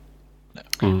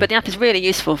 but the app is really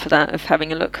useful for that, of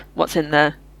having a look what's in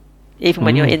there. Even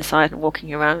when you're inside and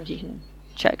walking around, you can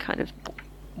check kind of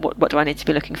what do I need to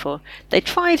be looking for. They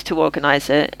tried to organise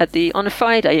it on a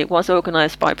Friday. It was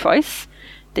organised by price,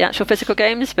 the actual physical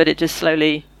games, but it just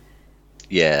slowly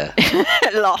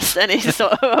lost any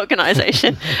sort of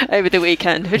organisation over the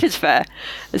weekend, which is fair.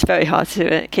 It's very hard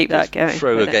to keep that going.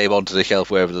 Throw a game onto the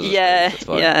shelf wherever there's a space,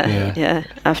 yeah.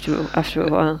 After a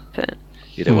while, but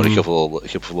you don't want to shuffle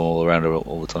them all around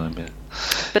all the time. Yeah.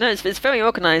 But no, it's very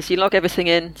organised. You log everything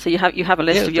in, so you have a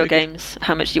list of your games,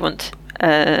 how much you want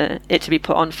it to be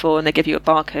put on for, and they give you a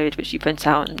barcode which you print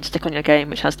out and stick on your game,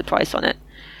 which has the price on it,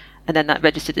 and then that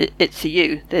registers it to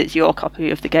you. There's your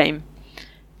copy of the game.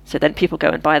 So then people go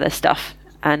and buy their stuff,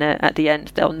 and at the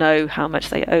end they'll know how much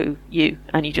they owe you,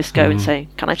 and you just go and say,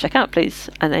 "Can I check out, please?"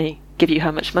 And they give you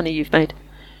how much money you've made.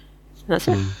 And that's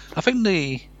it. I think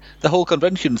the whole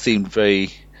convention seemed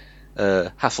very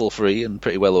hassle-free and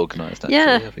pretty well organised.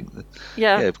 Actually, I think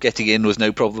getting in was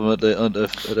no problem at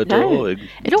the door.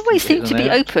 It always seemed to be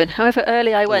open. However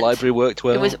early I went, the library worked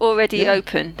well. It was already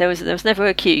open. There was never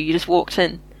a queue. You just walked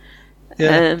in.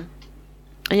 That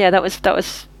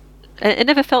was. It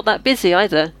never felt that busy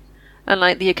either.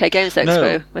 Unlike the UK Games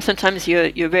Expo, where sometimes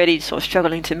you're really sort of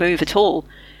struggling to move at all.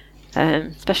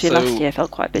 Especially last year,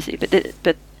 felt quite busy.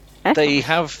 But they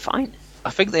have fine. I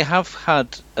think they have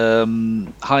had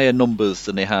higher numbers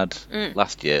than they had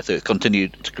last year, so it's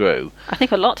continued to grow. I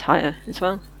think a lot higher as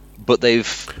well. But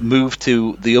they've moved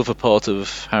to the other part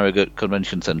of Harrogate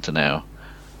Convention Centre now.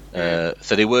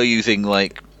 So they were using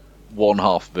like one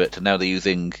half of it, and now they're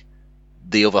using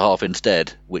the other half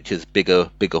instead, which is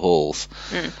bigger halls.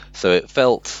 So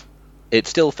it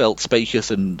still felt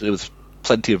spacious, and there was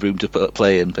plenty of room to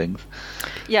play in things.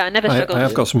 Yeah, I never struggled. I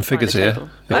have got some figures here.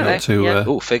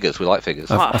 Figures. We like figures.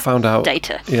 I found out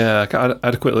data. Yeah, I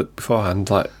had a quick look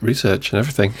beforehand, like research and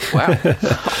everything. Wow.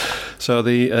 So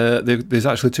there's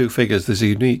actually 2 figures. There's a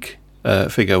unique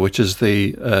figure, which is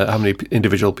the how many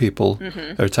individual people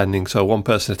are attending. So one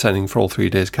person attending for all 3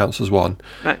 days counts as one.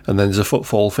 Right. And then there's a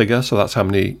footfall figure, so that's how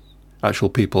many actual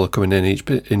people are coming in each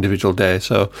individual day.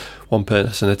 So one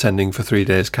person attending for 3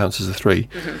 days counts as a 3.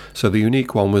 So the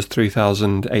unique one was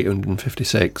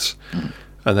 3,856,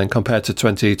 and then compared to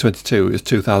 2022, it was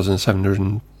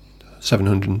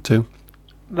 2,702.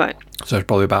 Right. So it's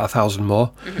probably about 1,000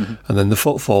 more. And then the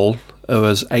footfall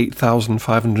was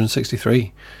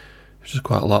 8,563, which is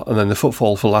quite a lot. And then the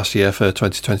footfall for last year for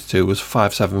 2022 was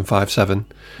 5,757.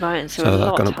 Right, so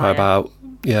that's gone up by about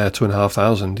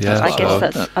 2,500. Yeah, I guess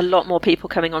that's a lot more people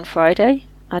coming on Friday,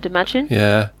 I'd imagine.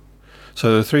 Yeah,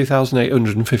 so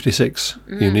 3,856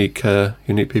 unique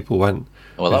people went.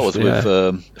 Well, that was with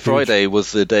Friday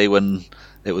was the day when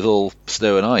it was all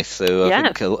snow and ice. So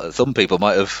I think some people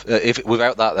might have,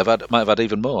 without that, might have had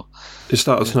even more. It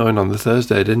started snowing on the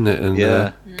Thursday, didn't it? And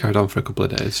carried on for a couple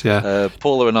of days. Yeah.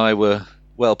 Paula and I were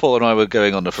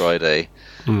going on the Friday.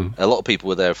 A lot of people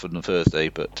were there from the Thursday,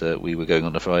 but we were going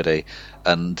on the Friday,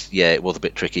 and it was a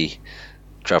bit tricky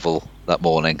travel that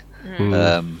morning.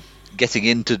 Getting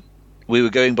into we were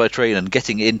going by train, and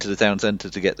getting into the town centre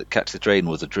to catch the train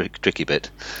was a tricky bit.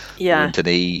 Yeah.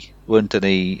 There weren't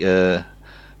any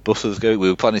buses going. We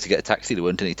were planning to get a taxi. There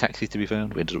weren't any taxis to be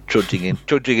found. We ended up trudging in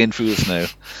through the snow.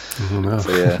 Oh, no.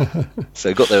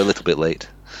 So got there a little bit late.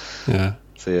 Yeah.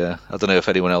 So I don't know if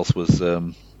anyone else was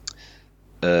going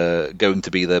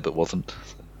to be there but wasn't.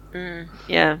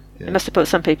 Yeah. It must have put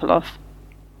some people off.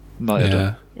 Might have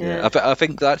done. Yeah. I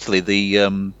think actually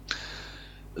the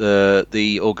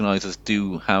organisers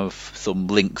do have some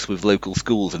links with local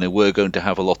schools, and they were going to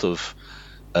have a lot of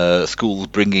schools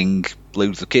bringing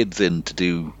loads of kids in to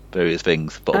do various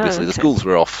things, but obviously the schools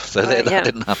were off, so that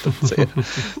didn't happen.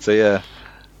 So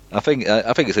I think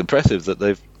it's impressive that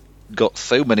they've got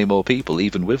so many more people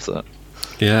even with that.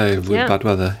 Yeah, with bad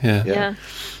weather. Yeah.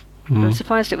 I'm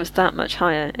surprised it was that much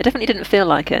higher. It definitely didn't feel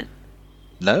like it.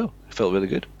 No, it felt really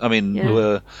good. I mean,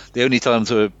 the only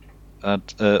times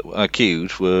I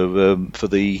queued were for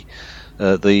the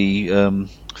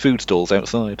food stalls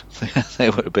outside. They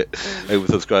were a bit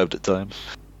oversubscribed at times.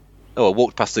 I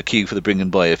walked past the queue for the bring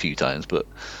and buy a few times, but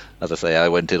as I say, I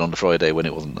went in on the Friday when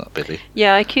it wasn't that busy.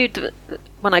 Yeah, I queued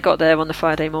when I got there on the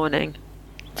Friday morning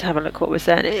to have a look what was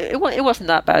there. And it wasn't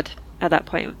that bad at that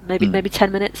point. Maybe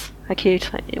 10 minutes I queued.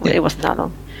 It wasn't that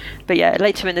long. But yeah,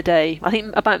 later in the day, I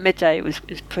think about midday it was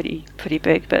pretty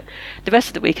big. But the rest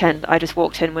of the weekend, I just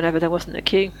walked in whenever there wasn't a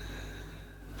queue.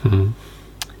 And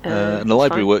the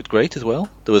library worked great as well.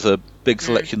 There was a big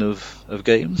selection of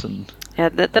games, and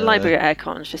the library at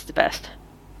Airecon is just the best.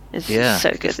 It's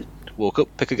so good. Walk up,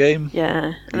 pick a game.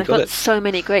 Yeah, and they've got so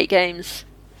many great games.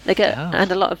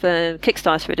 And a lot of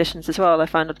Kickstarter editions as well. I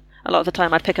found a lot of the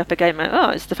time I'd pick up a game like,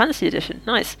 it's the fantasy edition,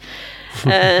 nice.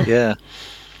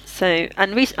 So,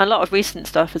 and a lot of recent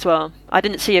stuff as well. I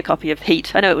didn't see a copy of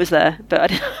Heat. I know it was there,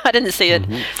 but I didn't see it.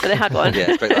 But they had one. I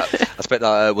expect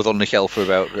that was on the shelf for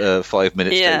about 5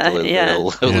 minutes over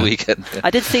the weekend. Yeah. I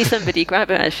did see somebody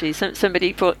grab it actually.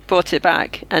 Somebody brought it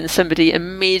back, and somebody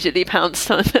immediately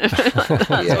pounced on it.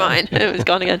 That's mine. It was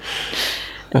gone again.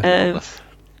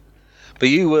 But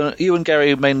you and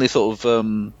Gary mainly sort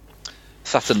of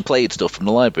sat and played stuff from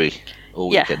the library all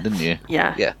weekend, didn't you?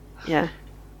 Yeah.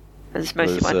 That's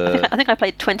mostly mine. I think I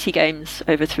played 20 games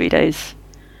over 3 days.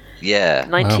 Yeah.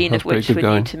 19 of which were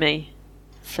new to me.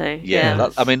 So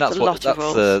that's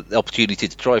the opportunity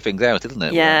to try things out, isn't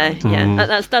it? Yeah.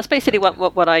 That's basically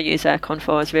what I use Airecon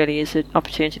for. Is an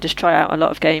opportunity to just try out a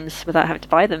lot of games without having to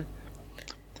buy them.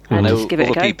 And just give it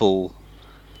a go. People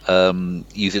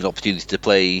use an opportunity to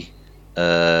play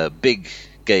big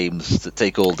games that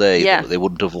take all day that they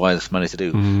wouldn't otherwise manage to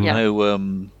do. I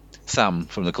know Sam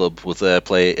from the club was there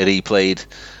and he played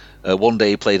one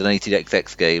day he played an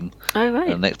 80XX game. Oh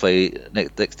right. And next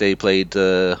day he played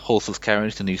Horseless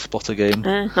Carriage, the new Spotter game.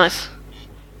 Nice.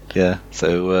 Yeah.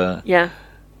 So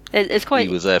it's quite.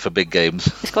 He was there for big games.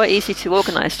 It's quite easy to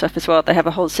organise stuff as well. They have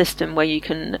a whole system where you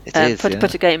can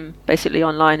put a game basically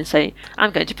online and say,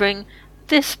 I'm going to bring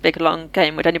this big long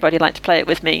game, would anybody like to play it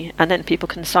with me? And then people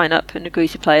can sign up and agree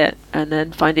to play it, and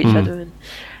then find each other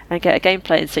and get a game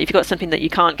played. So if you've got something that you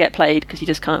can't get played because you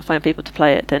just can't find people to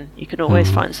play it, then you can always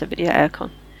find somebody at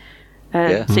Airecon.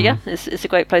 It's a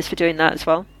great place for doing that as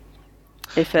well.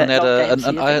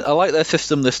 I like their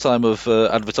system this time of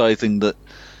advertising that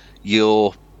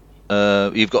you've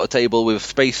got a table with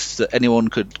space that anyone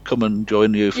could come and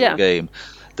join you for a game.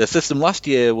 Their system last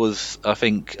year was, I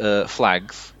think,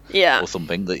 flags. Or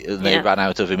something that they ran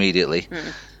out of immediately.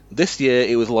 This year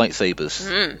it was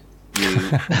lightsabers.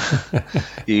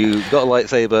 You got a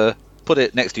lightsaber, put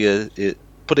it next to you,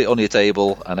 put it on your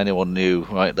table, and anyone knew,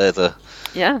 right, there's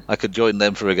I could join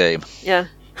them for a game. Yeah,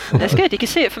 it's good. You can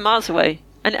see it from miles away,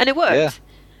 and it worked. Yeah,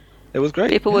 it was great.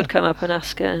 People would come up and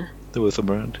ask. There were some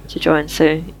around to join.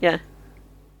 So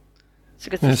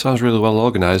it sounds really well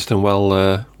organised and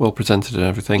well presented and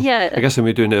everything. Yeah, I guess they've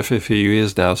been doing it for a few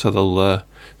years now, so they'll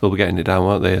be getting it down,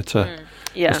 won't they?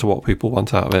 As to what people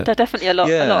want out of it. There's definitely a lot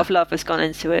of love has gone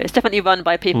into it. It's definitely run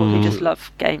by people who just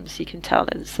love games. You can tell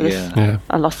it. So there's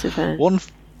a lot of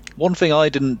One thing I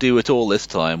didn't do at all this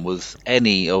time was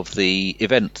any of the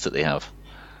events that they have.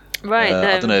 Right.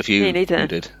 I don't know if you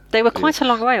did. They were quite a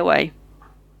long way away.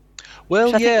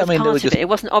 Well, I mean, they were just it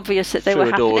wasn't obvious that they were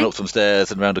happening. Through a door and up some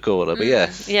stairs and round a corner, but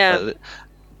yes. Yeah.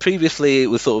 Previously, it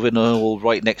was sort of in a hall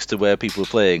right next to where people were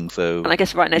playing, so. And I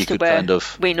guess right next to where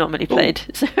we normally played.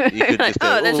 So you could just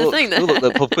go, there's a thing there. Look,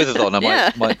 the pub quiz is on.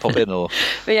 I might pop in or.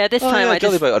 But this time I'd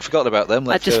forgotten about them.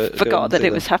 I just forgot that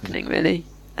it was happening, really.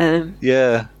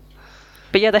 Yeah.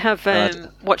 But they have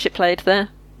Watch It Played there.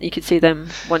 You could see them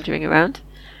wandering around.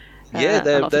 They're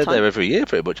there every year,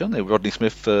 pretty much, aren't they? Rodney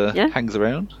Smith hangs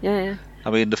around. Yeah. I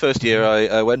mean, the first year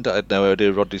I went, I had no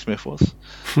idea who Rodney Smith was,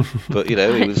 but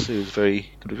it was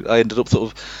very. I ended up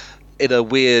sort of in a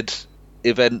weird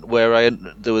event where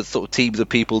there was sort of teams of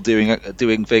people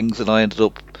doing things, and I ended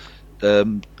up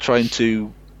trying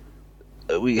to.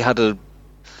 We had the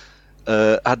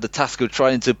task of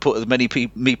trying to put as many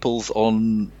meeples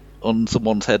on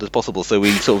someone's head as possible. So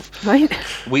we sort of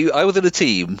I was in a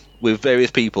team with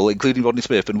various people, including Rodney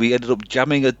Smith, and we ended up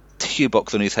jamming a tissue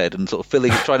box on his head and sort of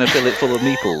trying to fill it full of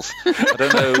meeples.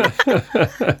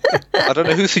 I don't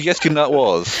know whose suggestion that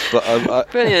was,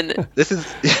 but brilliant. This is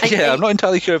I'm not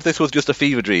entirely sure if this was just a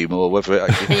fever dream or whether it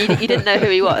actually. You didn't know who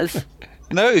he was.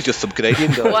 No, he's just some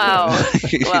Canadian guy. Wow.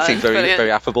 He seemed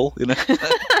very affable,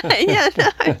 Yeah,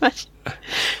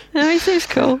 no, he seems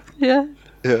cool. Yeah.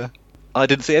 Yeah. I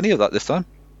didn't see any of that this time.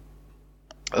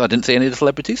 I didn't see any of the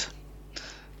celebrities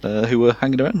who were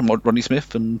hanging around. Rodney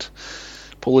Smith and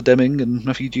Paula Deming and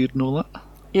Matthew Jude and all that.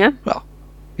 Yeah. Well,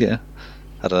 yeah.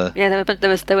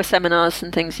 There were seminars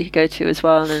and things you could go to as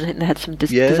well, and they had some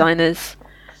designers.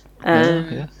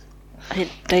 I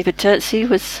think David Turtsey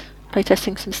was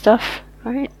playtesting some stuff.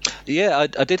 Right. Yeah,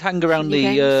 I did hang around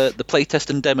the playtest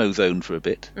and demo zone for a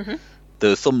bit. Mm-hmm.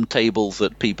 There were some tables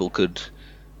that people could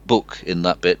book in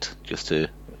that bit just to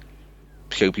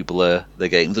show people their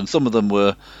games, and some of them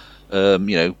were,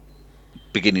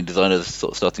 beginning designers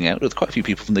sort of starting out. There was quite a few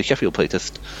people from the Sheffield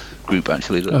playtest group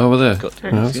actually. Were there?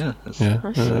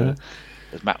 There's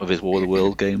Matt with his War of the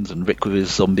World games and Rick with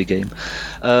his zombie game.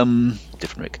 Different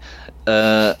Rick.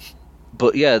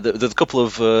 But yeah, there's a couple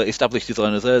of established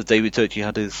designers there. David Turchie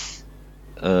had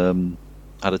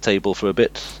a table for a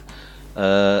bit.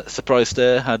 Surprise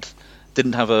Stare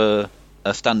didn't have a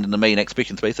stand in the main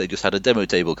exhibition space. They just had a demo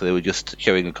table because they were just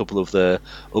showing a couple of their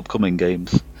upcoming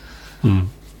games.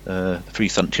 Three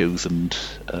Sanchos and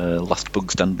Last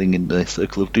Bug Standing in the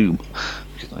Circle of Doom,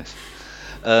 which is nice.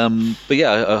 But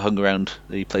yeah, I hung around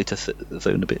the playtest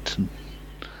zone a bit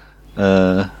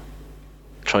and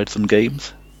tried some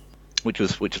games. Which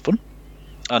was fun,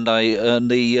 and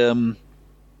the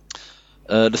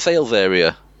sales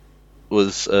area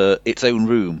was its own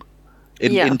room.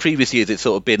 In previous years, it's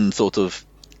sort of been sort of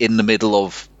in the middle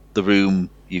of the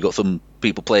room. You got some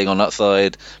people playing on that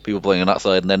side, people playing on that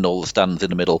side, and then all the stands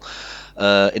in the middle.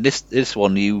 In this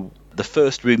one, the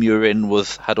first room you were in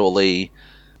had all the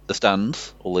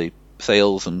stands, all the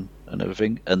sales and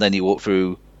everything, and then you walk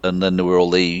through, and then there were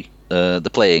all the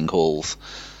playing halls.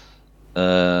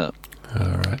 All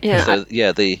right. Yeah. So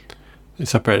they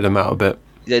separated them out a bit.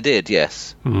 They did,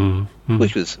 yes.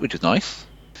 Which was nice.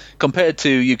 Compared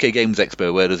to UK Games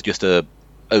Expo, where there's just a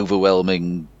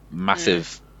overwhelming,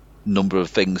 massive number of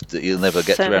things that you'll never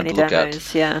get around to look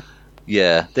demos, at.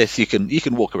 Yeah. This you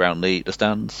can walk around the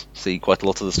stands, see quite a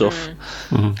lot of the stuff.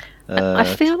 I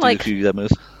feel like a few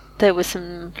demos. There were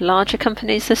some larger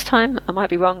companies this time. I might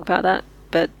be wrong about that,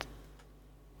 but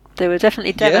they were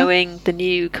definitely demoing the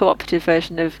new cooperative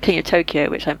version of King of Tokyo,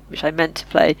 which I meant to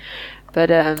play,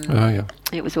 but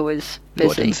it was always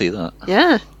busy. I didn't see that.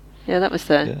 Yeah, that was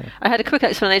there. Yeah. I had a quick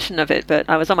explanation of it, but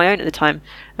I was on my own at the time,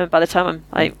 and by the time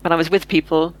when I was with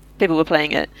people were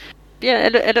playing it. Yeah,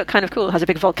 it looked kind of cool. It has a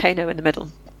big volcano in the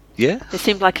middle. Yeah. It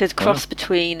seemed like a cross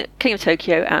between King of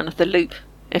Tokyo and the Loop,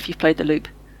 if you've played the Loop,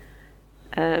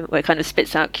 where it kind of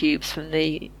spits out cubes from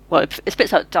it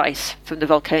spits out dice from the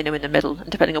volcano in the middle, and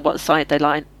depending on what side they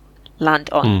land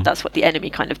on, that's what the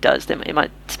enemy kind of does. It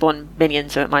might spawn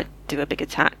minions, or it might do a big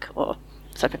attack, or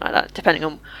something like that, depending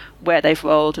on where they've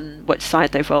rolled and which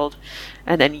side they've rolled.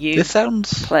 And then this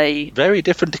sounds very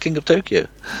different to King of Tokyo.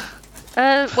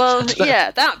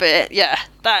 That bit,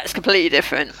 that's completely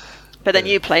different. But then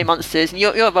you play monsters, and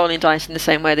you're rolling dice in the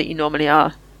same way that you normally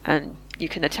are, and you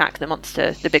can attack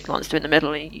the big monster in the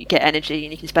middle, and you get energy,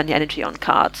 and you can spend the energy on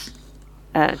cards,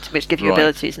 which give you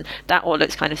abilities, and that all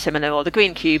looks kind of similar. All the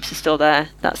green cubes are still there,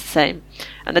 that's the same,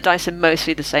 and the dice are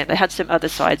mostly the same. They had some other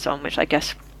sides on, which I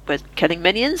guess were killing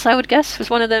minions, I would guess, was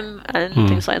one of them, and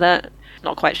things like that.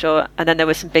 Not quite sure. And then there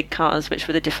were some big cards, which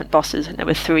were the different bosses, and there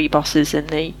were 3 bosses in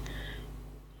the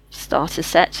starter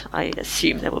set. I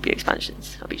assume there will be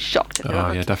expansions. I'll be shocked if there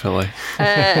aren't. Yeah, definitely.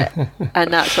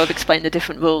 And that sort of explained the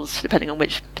different rules depending on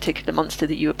which particular monster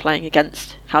that you were playing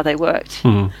against, how they worked.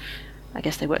 I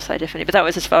guess they work slightly differently, but that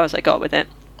was as far as I got with it.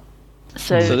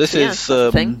 So this is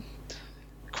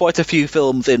quite a few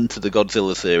films into the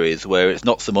Godzilla series where it's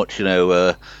not so much,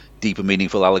 deeper,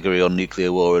 meaningful allegory on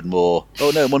nuclear war and more,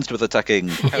 oh no, monsters attacking,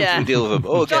 how do we deal with them?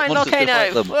 Oh, get monsters to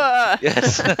fight them.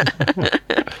 Yes.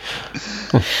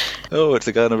 Oh, it's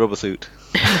a guy in a rubber suit.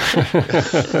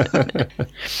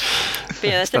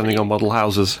 Standing on model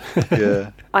houses.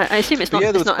 Yeah. I assume it's not,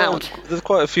 it's not out. There's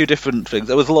quite a few different things.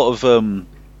 There was a lot of...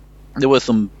 there were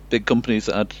some big companies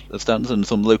that had stands and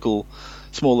some local,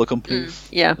 smaller companies.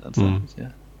 Yeah.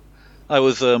 Yeah. I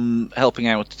was helping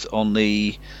out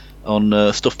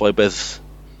on Stuff by Bez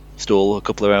stall a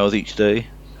couple of hours each day,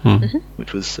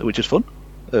 which was fun.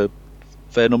 A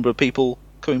fair number of people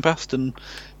coming past and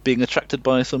being attracted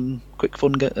by some quick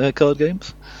fun card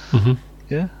games.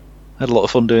 Yeah, had a lot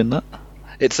of fun doing that.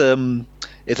 It's a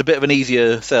bit of an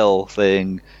easier sell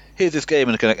saying, here's this game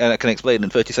and I can explain in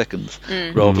 30 seconds,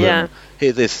 rather than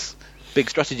here's this big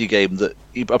strategy game that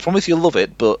I promise you'll love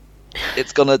it, but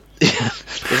it's gonna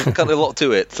there's kind of a lot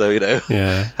to it. So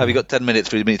have you got 10 minutes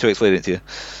for me to explain it to you?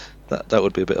 That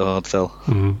would be a bit of a hard sell.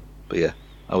 But yeah,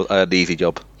 I had the easy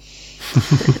job.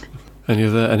 Any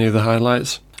other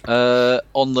highlights?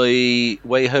 On the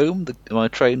way home, my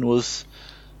train was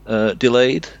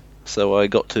delayed, so I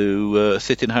got to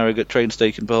sit in Harrogate train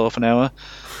station for half an hour,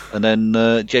 and then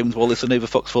James Wallace and Ava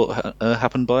Foxford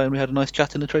happened by, and we had a nice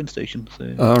chat in the train station.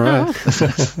 So. All right.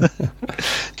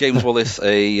 James Wallace,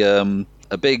 a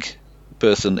big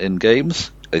person in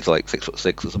games. He's like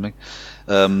 6'6" or something.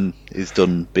 He's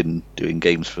been doing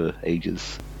games for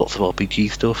ages. Lots of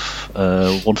RPG stuff.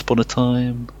 Once Upon a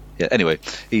Time. Yeah. Anyway,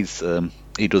 he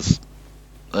does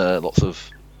lots of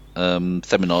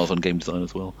seminars on game design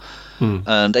as well.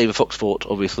 And Ava Foxford,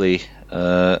 obviously,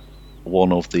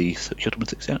 one of the shut up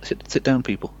and sit down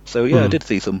people. So yeah, I did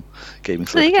see some gaming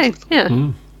stuff. There you go. Yeah.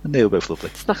 And they were both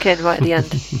lovely. Snuck in right at the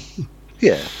end.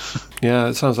 Yeah. Yeah,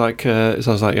 it sounds like you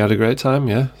had a great time.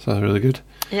 Yeah, sounds really good.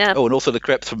 Yeah. Oh, and also the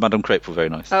crepes from Madame Crepe were very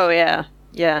nice. Oh yeah,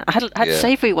 yeah. I had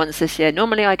savoury ones this year.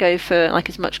 Normally I go for like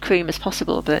as much cream as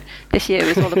possible, but this year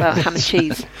it was all about ham and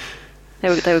cheese.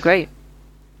 They were great.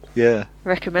 Yeah.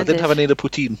 Recommended. I didn't have any of the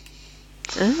poutine.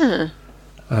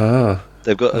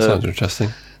 They've got. That sounds interesting.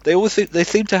 They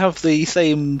seem to have the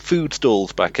same food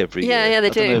stalls back every year. Yeah, they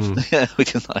do. Yeah,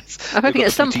 which is nice. I'm hoping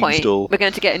at some point we're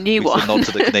going to get a new one. Nod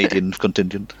to the Canadian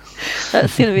contingent.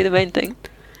 That's going to be the main thing.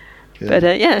 Yeah. But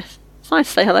it's nice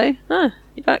to say hello.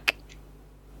 You're back.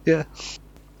 Yeah.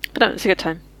 But no, it's a good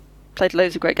time. Played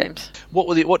loads of great games.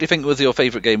 What do you think was your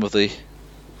favourite game of the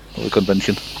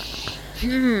convention?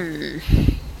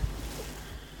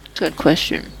 Good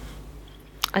question.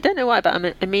 I don't know why, but I'm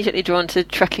immediately drawn to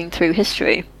trekking through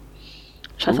history,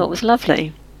 which I thought was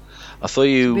lovely. I saw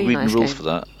you really reading nice rules game. for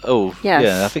that. Oh, yes.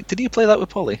 Yeah. I think did you play that with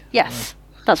Polly? Yes,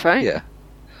 that's right. Yeah.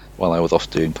 While I was off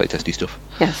doing playtesty stuff.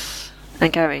 Yes,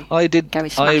 and Gary. I did.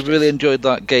 Gary I really enjoyed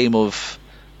that game of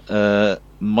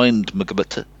Mind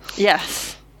Magabata.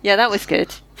 Yes. Yeah, that was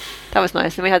good. That was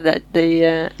nice, and we had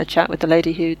a chat with the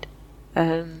lady who'd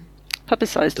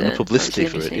publicised it. Publicity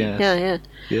for it, yeah.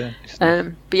 Yeah.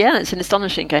 But yeah, it's an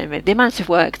astonishing game. The amount of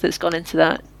work that's gone into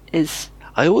that is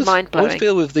mind-blowing. I always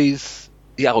feel with these...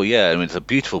 Yeah, I mean, it's a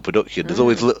beautiful production. There's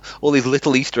always all these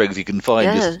little Easter eggs you can find.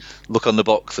 Yeah. Just look on the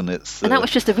box and it's... And that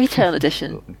was just the retail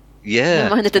edition. Yeah.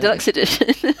 Never mind the deluxe edition,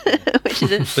 which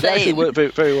is insane. But it actually worked very,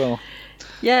 very well.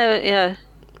 Yeah.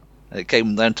 It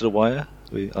came down to the wire.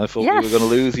 I thought we were going to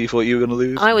lose. You thought you were going to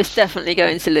lose. I was definitely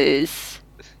going to lose.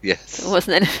 Yes. There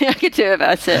wasn't anything I could do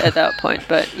about it at that point,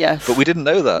 but yes. But we didn't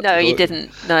know that. No, you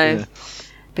didn't. No. Yeah.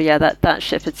 But yeah, that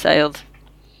ship had sailed.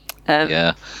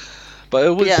 Yeah. But I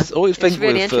always think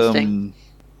really with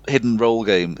hidden role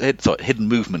games, hidden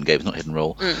movement games, not hidden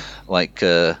role, like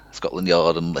Scotland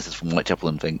Yard and Letters from Whitechapel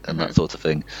and that sort of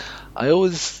thing. I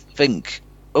always think,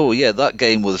 that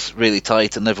game was really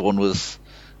tight and everyone was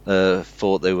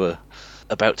thought they were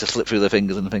about to slip through their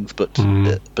fingers and things, but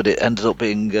it ended up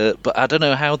being. But I don't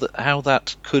know how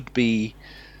that could be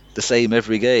the same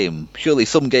every game. Surely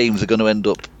some games are going to end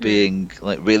up being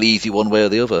like really easy one way or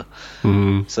the other.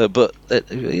 So, but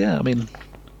I mean,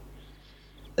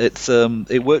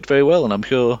 it worked very well, and I'm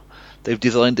sure they've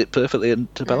designed it perfectly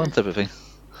and to balance everything.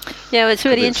 Yeah, well, it's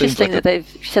really interesting that they've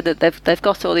said that they've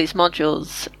got all these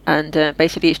modules, and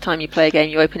basically each time you play a game,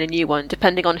 you open a new one,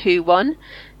 depending on who won.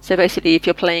 So basically, if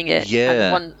you're playing it,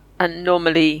 and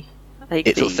normally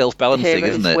it's sort of self-balancing,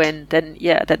 isn't it? Win, then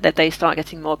that they start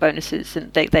getting more bonuses,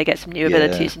 and they get some new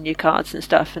abilities and new cards and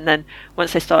stuff. And then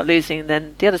once they start losing,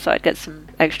 then the other side gets some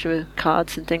extra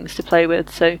cards and things to play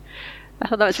with. So I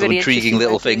thought that was really intriguing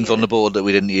little things on the board that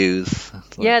we didn't use.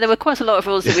 Yeah, there were quite a lot of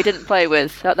rules that we didn't play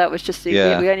with. That was just we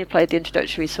only played the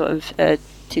introductory sort of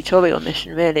tutorial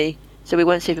mission, really. So we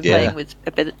weren't even playing with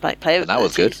a bit like player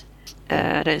abilities. That was good.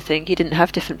 I don't think he didn't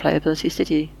have different player abilities, did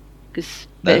he? Because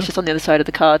it's just on the other side of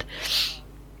the card.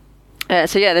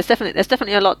 So yeah, there's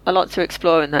definitely a lot to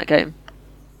explore in that game.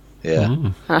 Yeah.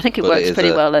 And I think it works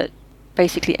pretty well at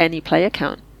basically any player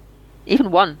count.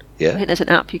 Even one. Yeah. I think there's an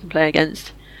app you can play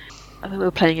against. I mean, we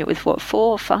were playing it with, 4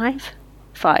 or 5?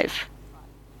 5.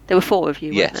 There were 4 of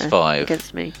you, weren't there? 5.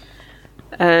 Against me.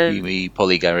 You, me,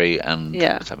 Polly, Gary, and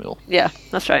Samuel. Yeah,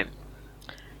 that's right.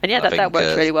 And that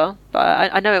works really well.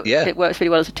 But I know it works really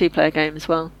well as a 2-player game as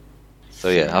well. So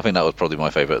I think that was probably my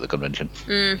favourite at the convention.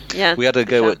 Yeah. We had a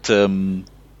go at the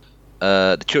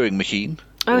Turing Machine.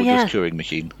 Just Turing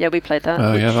Machine. Yeah, we played that.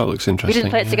 Oh, that looks interesting. We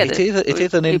didn't play it together. It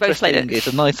is an interesting... It's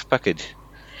a nice package.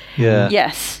 Yeah.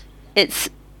 Yes. It's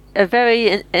a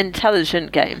very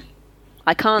intelligent game.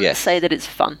 I can't say that it's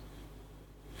fun.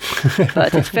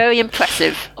 But it's very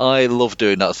impressive. I love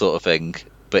doing that sort of thing,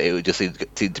 but it just seemed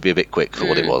to be a bit quick for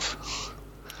what it was.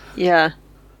 Yeah.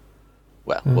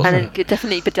 Well, and it could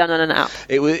definitely be done on an app.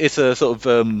 It's a sort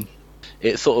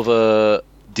of a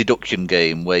deduction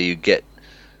game where you get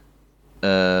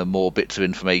more bits of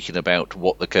information about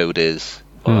what the code is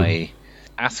by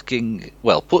asking.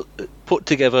 Well, put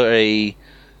together a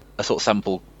sort of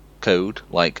sample code.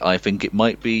 Like, I think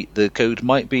the code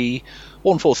might be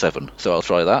 147, so I'll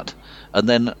try that, and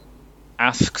then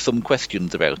ask some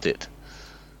questions about it.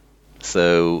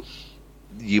 So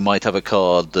you might have a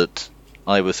card that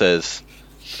either says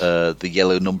the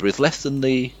yellow number is less than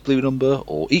the blue number,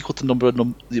 or equal to the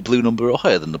blue number, or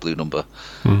higher than the blue number.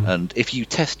 And if you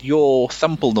test your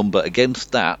sample number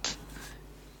against that,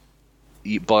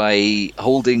 by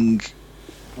holding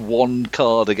one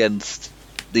card against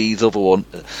these other one,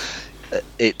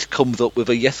 it comes up with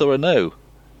a yes or a no.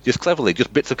 Just cleverly,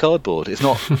 just bits of cardboard. It's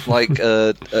not like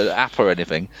an app or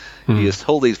anything. You just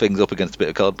hold these things up against a bit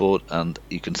of cardboard and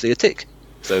you can see a tick.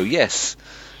 So yes,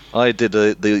 I did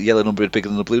the yellow number is bigger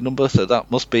than the blue number, so that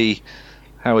must be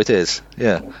how it is.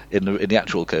 Yeah, in the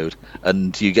actual code.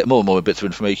 And you get more and more bits of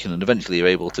information, and eventually you're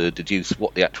able to deduce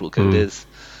what the actual code is.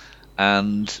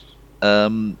 And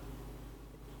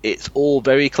it's all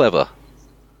very clever.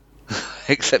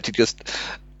 Except it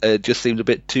just seemed a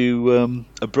bit too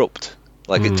abrupt.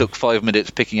 Like it took 5 minutes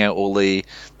picking out all the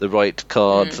right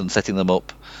cards and setting them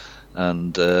up,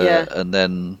 and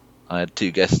then I had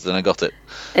 2 guesses and I got it.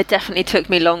 It definitely took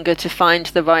me longer to find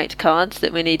the right cards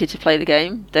that we needed to play the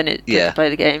game than it did to play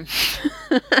the game.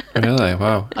 Really?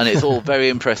 Wow. And it's all very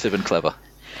impressive and clever.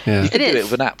 Yeah. You could do it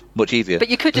with an app, much easier. But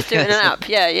you could just do it in an app,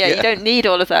 yeah. You don't need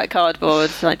all of that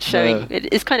cardboard, like showing. No.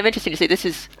 It's kind of interesting to see this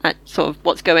is sort of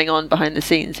what's going on behind the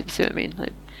scenes, if you see what I mean.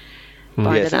 Like,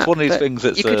 yes, it's one of these things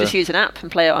that's... You could just use an app and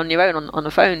play it on your own on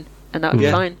a phone, and that would be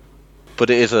fine. But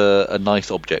it is a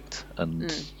nice object,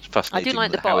 and fascinating I do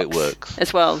like the how box it works.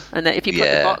 as well, and that if you put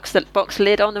the box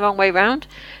lid on the wrong way round,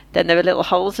 then there are little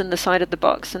holes in the side of the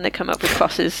box, and they come up with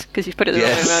crosses because you've put it the wrong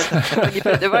way round. When you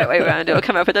put it the right way round, it will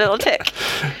come up with a little tick.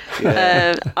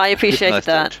 I appreciated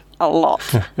that a lot.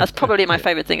 That's probably my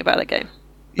favourite thing about that game.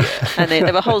 Yeah. And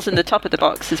there were holes in the top of the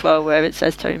box as well, where it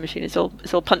says Turing Machine. It's all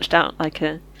punched out like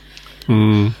a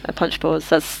punch board.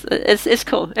 So it's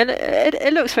cool, and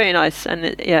it looks very nice, and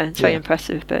it's very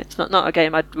impressive. But it's not a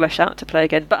game I'd rush out to play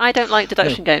again. But I don't like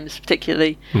deduction games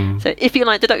particularly. So if you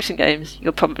like deduction games,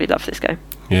 you'll probably love this game.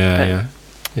 Yeah.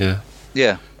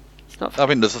 It's not fun. I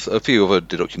mean, there's a few other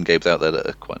deduction games out there that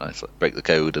are quite nice, like Break the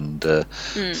Code and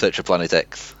Search for Planet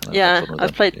X.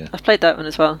 I've played that one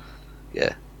as well.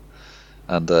 Yeah,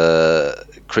 and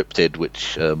Cryptid,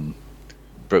 which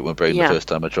broke my brain the first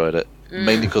time I tried it.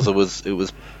 Mainly because it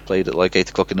was played at like 8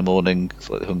 o'clock in the morning,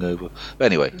 slightly hungover. But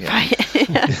anyway,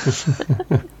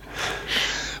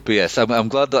 But yes, I'm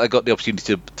glad that I got the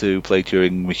opportunity to play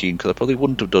Turing Machine, because I probably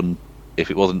wouldn't have done if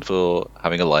it wasn't for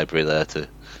having a library there to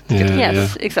get it.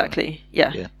 Yes, exactly.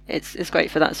 Yeah. It's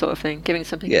great for that sort of thing, giving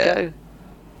something a go.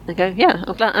 And go,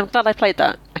 I'm glad I played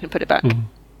that. I can put it back.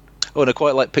 Oh, and I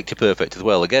quite like Picture Perfect as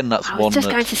well. Again, that's one. I was just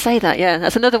going to say that. Yeah,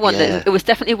 that's another one that it was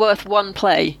definitely worth one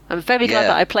play. I'm very glad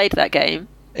that I played that game.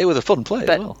 It was a fun play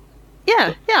as well.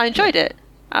 Yeah, I enjoyed it.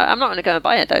 I'm not going to go and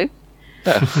buy it though.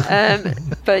 No.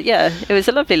 But it was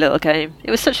a lovely little game.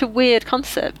 It was such a weird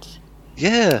concept.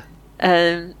 Yeah.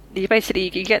 You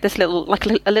get this little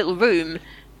a little room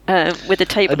with a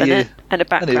table in it and a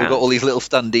background. And you've got all these little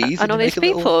standees and all these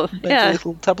people. A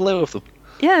little tableau of them.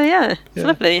 Yeah. It's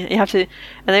lovely. You have to, and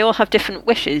they all have different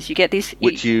wishes. You get these,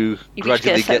 which you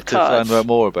gradually get to find out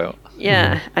more about.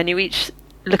 Yeah, and you each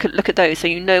look at those, so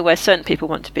you know where certain people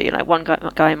want to be. Like one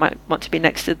guy might want to be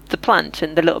next to the plant,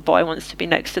 and the little boy wants to be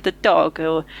next to the dog,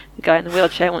 or the guy in the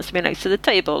wheelchair wants to be next to the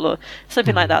table, or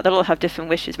something like that. They'll all have different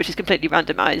wishes, which is completely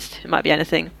randomised. It might be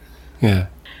anything. Yeah.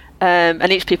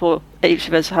 And each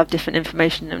of us have different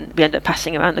information, and we end up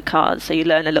passing around the cards, so you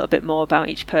learn a little bit more about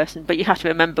each person, but you have to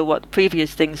remember what the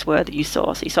previous things were that you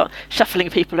saw. So you start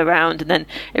shuffling people around, and then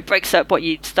it breaks up what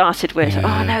you started with.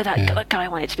 That guy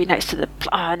wanted to be next to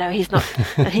no, he's not,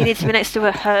 and he needs to be next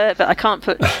to her, but I can't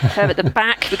put her at the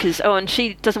back because and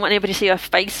she doesn't want anybody to see her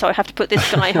face, so I have to put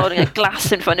this guy holding a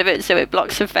glass in front of it so it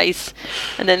blocks her face.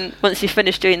 And then once you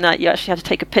finish doing that, you actually have to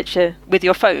take a picture with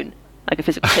your phone, like a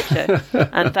physical picture,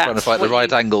 and that's trying to find the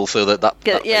right angle so that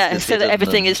so that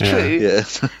everything is true,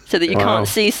 so that you can't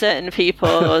see certain people,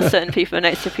 or certain people are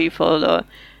next to people, or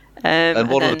and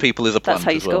one of the people is a plant. That's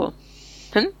how you as well.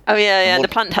 score. Oh yeah.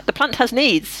 The plant has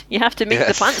needs. You have to meet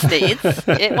the plant's needs.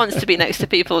 It wants to be next to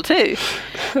people too.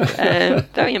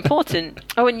 Very important.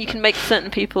 Oh, and you can make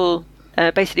certain people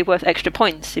basically worth extra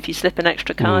points if you slip an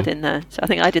extra card in there. So I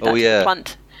think I did that to the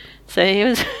plant. So he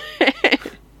was.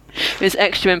 It was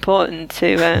extra important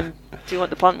to do what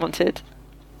the plant wanted.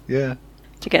 Yeah.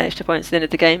 To get extra points at the end of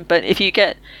the game. But if you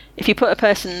put a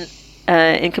person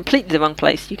in completely the wrong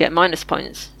place, you get minus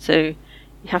points. So you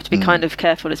have to be kind of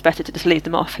careful. It's better to just leave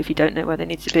them off if you don't know where they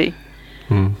need to be.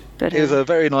 But it was a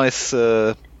very nice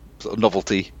sort of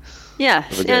novelty.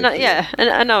 Yes, and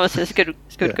I know it's a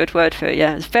good word for it.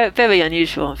 Yeah, it's very, very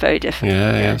unusual, very different.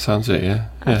 Yeah, sounds it. Yeah,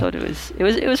 I thought it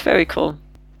was very cool.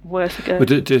 Worth a go. But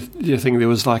do you think there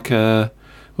was like a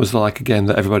game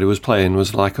that everybody was playing?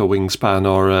 Was like a Wingspan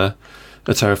or a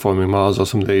Terraforming Mars or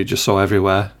something that you just saw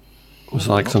everywhere? Was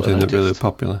like something that really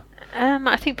popular?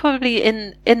 I think probably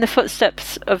in the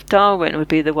footsteps of Darwin would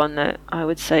be the one that I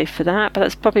would say for that. But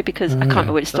that's probably because I can't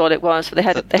remember which stall it was. But they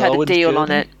had a deal on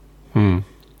it.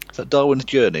 Is that Darwin's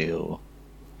Journey or?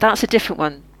 That's a different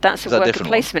one. That's a worker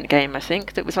placement game, I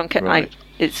think. That was on. Right.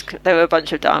 There were a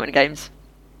bunch of Darwin games.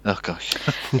 Oh gosh,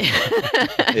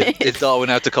 is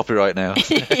Darwin out to copyright now?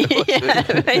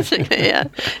 Yeah, basically, yeah.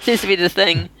 Seems to be the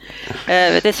thing.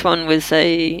 But this one was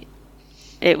it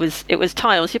was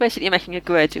tiles. You're basically making a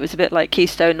grid. It was a bit like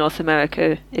Keystone North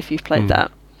America, if you've played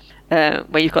that,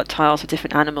 where you've got tiles of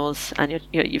different animals, and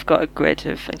you've got a grid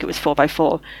of, I think it was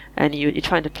 4x4, and you're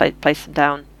trying to place them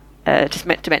down to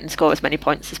make them score as many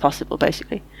points as possible.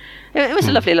 Basically, it was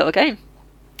a lovely little game.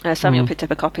 Samuel picked up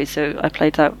a copy, so I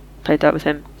played that with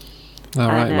him. All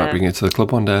right, might bring it to the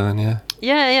club one day then. Yeah.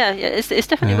 It's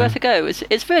definitely worth a go.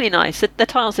 It's really nice. The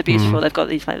tiles are beautiful. They've got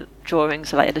these like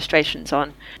drawings or like illustrations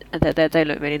on, and they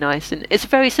look really nice. And it's a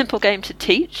very simple game to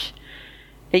teach.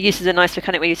 It uses a nice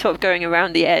mechanic where you're sort of going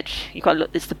around the edge. You've got to look.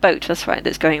 It's the boat, that's right,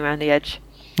 that's going around the edge.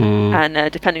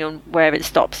 And depending on where it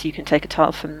stops, you can take a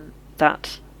tile from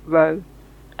that row,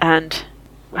 and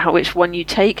which one you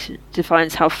take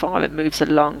defines how far it moves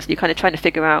along. So you're kind of trying to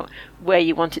figure out where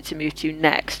you want it to move to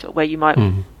next, or where you might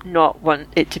not want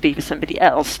it to be for somebody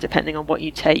else, depending on what you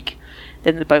take.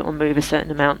 Then the boat will move a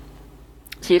certain amount.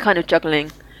 So you're kind of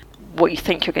juggling what you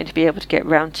think you're going to be able to get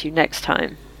round to next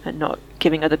time, and not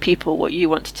giving other people what you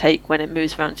want to take when it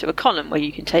moves around to a column where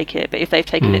you can take it. But if they've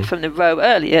taken it from the row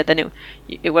earlier, then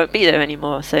it won't be there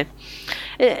anymore. So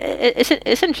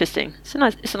it's interesting. It's a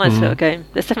nice little game.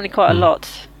 There's definitely quite a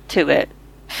lot to it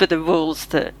for the rules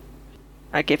that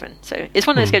are given. So it's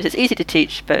one of those games that's easy to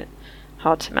teach but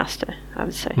hard to master, I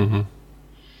would say.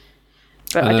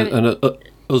 But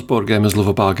us board gamers love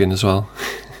a bargain as well.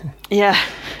 Yeah.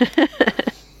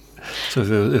 So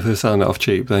if they're selling it off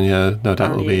cheap, then no doubt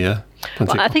there'll be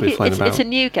plenty of copies flying about. It's a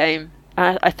new game.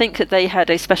 I think that they had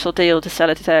a special deal to sell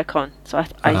it at Airecon, so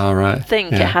I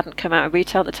think it hadn't come out of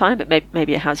retail at the time, but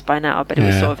maybe it has by now. But it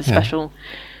was sort of a special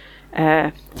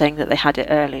thing that they had it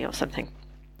early or something.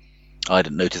 I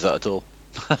didn't notice that at all.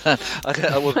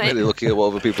 I wasn't really looking at what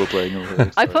other people were playing over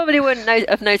there. I probably wouldn't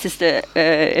have noticed it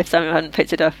if Samuel hadn't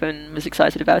picked it up and was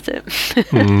excited about it.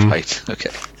 Right, okay.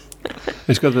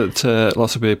 It's good that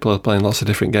lots of people are playing lots of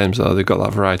different games, though. They've got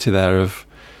that variety there of,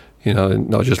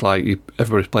 not just like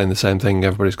everybody's playing the same thing.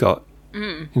 Everybody's got,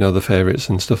 the favourites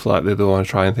and stuff like that they want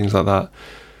to try and things like that.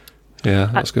 Yeah,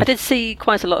 that's good. I did see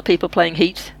quite a lot of people playing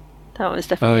Heat. That was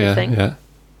definitely a thing.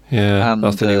 Yeah. And,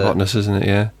 that's the new hotness, isn't it?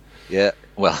 Yeah. Yeah.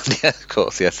 Well, yeah, of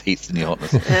course, yes, Heat's the new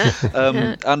hotness.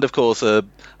 And of course,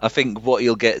 I think what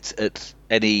you'll get at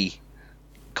any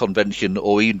convention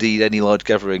or indeed any large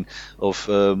gathering of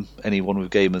anyone with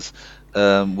gamers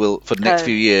will for the next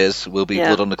few years will be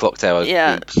Blood on the Clock Tower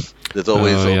groups. There's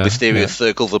always mysterious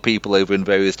circles of people over in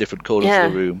various different corners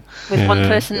of the room, with one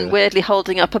person weirdly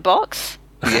holding up a box.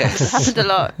 Yes, it happened a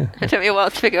lot. It took me a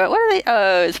while to figure out what are they.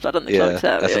 Oh, it's Blood on the Clock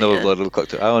Tower. That's another Blood on the Clock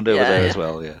Tower. I went over there as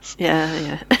well. Yes.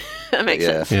 Yeah. That makes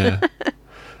sense. Yeah.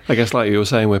 I guess, like you were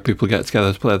saying, where people get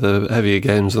together to play the heavier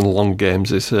games and the long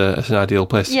games, it's an ideal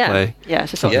place to play. Yeah,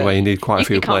 it's something where you need quite a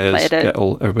few players, get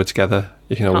everybody together.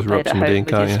 You can always rub somebody in,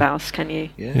 can't you? Spouse, can you?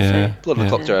 Yeah. Blood of a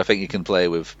Clocktower, I think you can play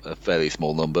with a fairly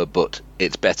small number, but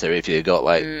it's better if you've got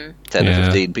 10 or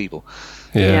 15 people.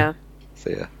 Yeah. So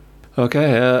yeah.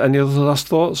 Okay. Any other last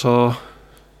thoughts? Or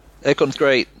Airecon's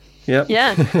great. Yeah.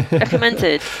 Yeah.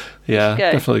 Recommended. Yeah.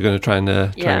 Definitely going to try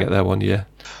and get there one year.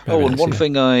 And one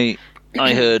thing I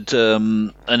heard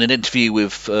in an interview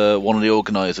with one of the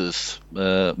organisers,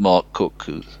 Mark Cook,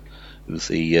 who's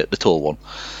the tall one,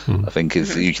 I think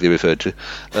is usually referred to.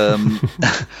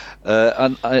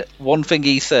 And one thing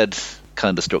he said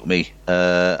kind of struck me,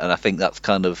 and I think that's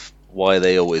kind of why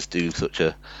they always do such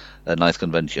a nice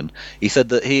convention. He said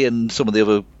that he and some of the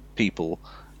other people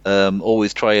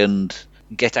always try and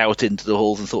get out into the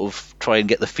halls and sort of try and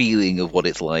get the feeling of what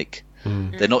it's like.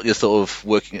 They're not just sort of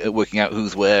working out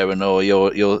who's where and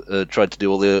you're trying to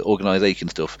do all the organisation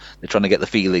stuff. They're trying to get the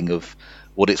feeling of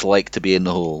what it's like to be in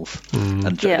the halls,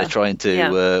 and they're trying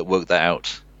to work that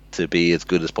out to be as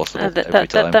good as possible every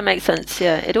time. That makes sense.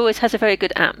 Yeah, it always has a very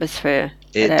good atmosphere.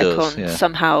 It at does. Airecon,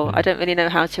 somehow. I don't really know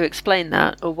how to explain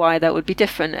that or why that would be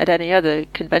different at any other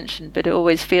convention, but it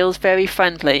always feels very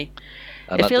friendly.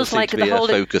 And it that feels does seem like to be the whole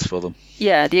a focus for them.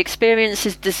 Yeah, the experience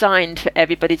is designed for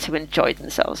everybody to enjoy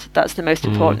themselves. That's the most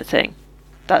important thing.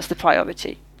 That's the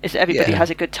priority. Is that everybody has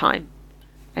a good time,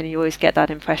 and you always get that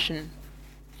impression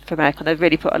from Airecon. They've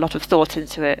really put a lot of thought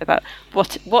into it about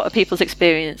what are people's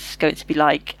experience going to be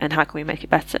like, and how can we make it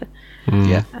better.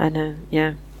 Yeah, and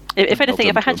If anything,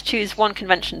 if I had to choose one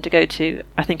convention to go to,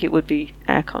 I think it would be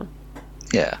Airecon.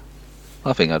 Yeah,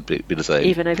 I think I'd be the same.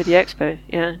 Even over the expo.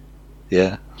 Yeah.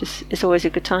 Yeah. It's always a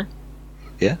good time.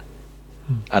 Yeah.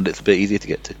 And it's a bit easier to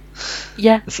get to.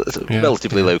 Yeah. It's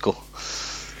relatively local.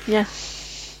 Yeah.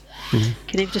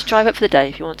 Can even just drive up for the day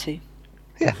if you want to.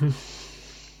 Yeah.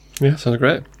 Yeah, sounds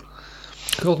great.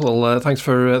 Cool. Well, thanks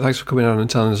for coming on and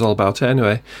telling us all about it.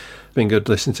 Anyway, it's been good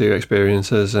listening to your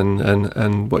experiences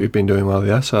and what you've been doing while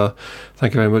you're there. So,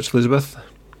 thank you very much, Elizabeth.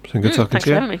 It's been good talking to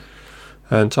you. Thanks for having me.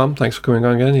 And Tom, thanks for coming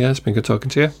on again. Yeah, it's been good talking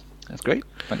to you. That's great.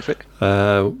 Thanks, Rick.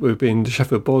 We've been the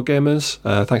Sheffield Board Gamers.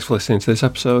 Thanks for listening to this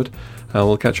episode, and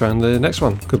we'll catch you on the next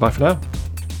one. Goodbye for now.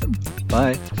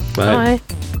 Bye. Bye.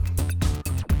 Bye.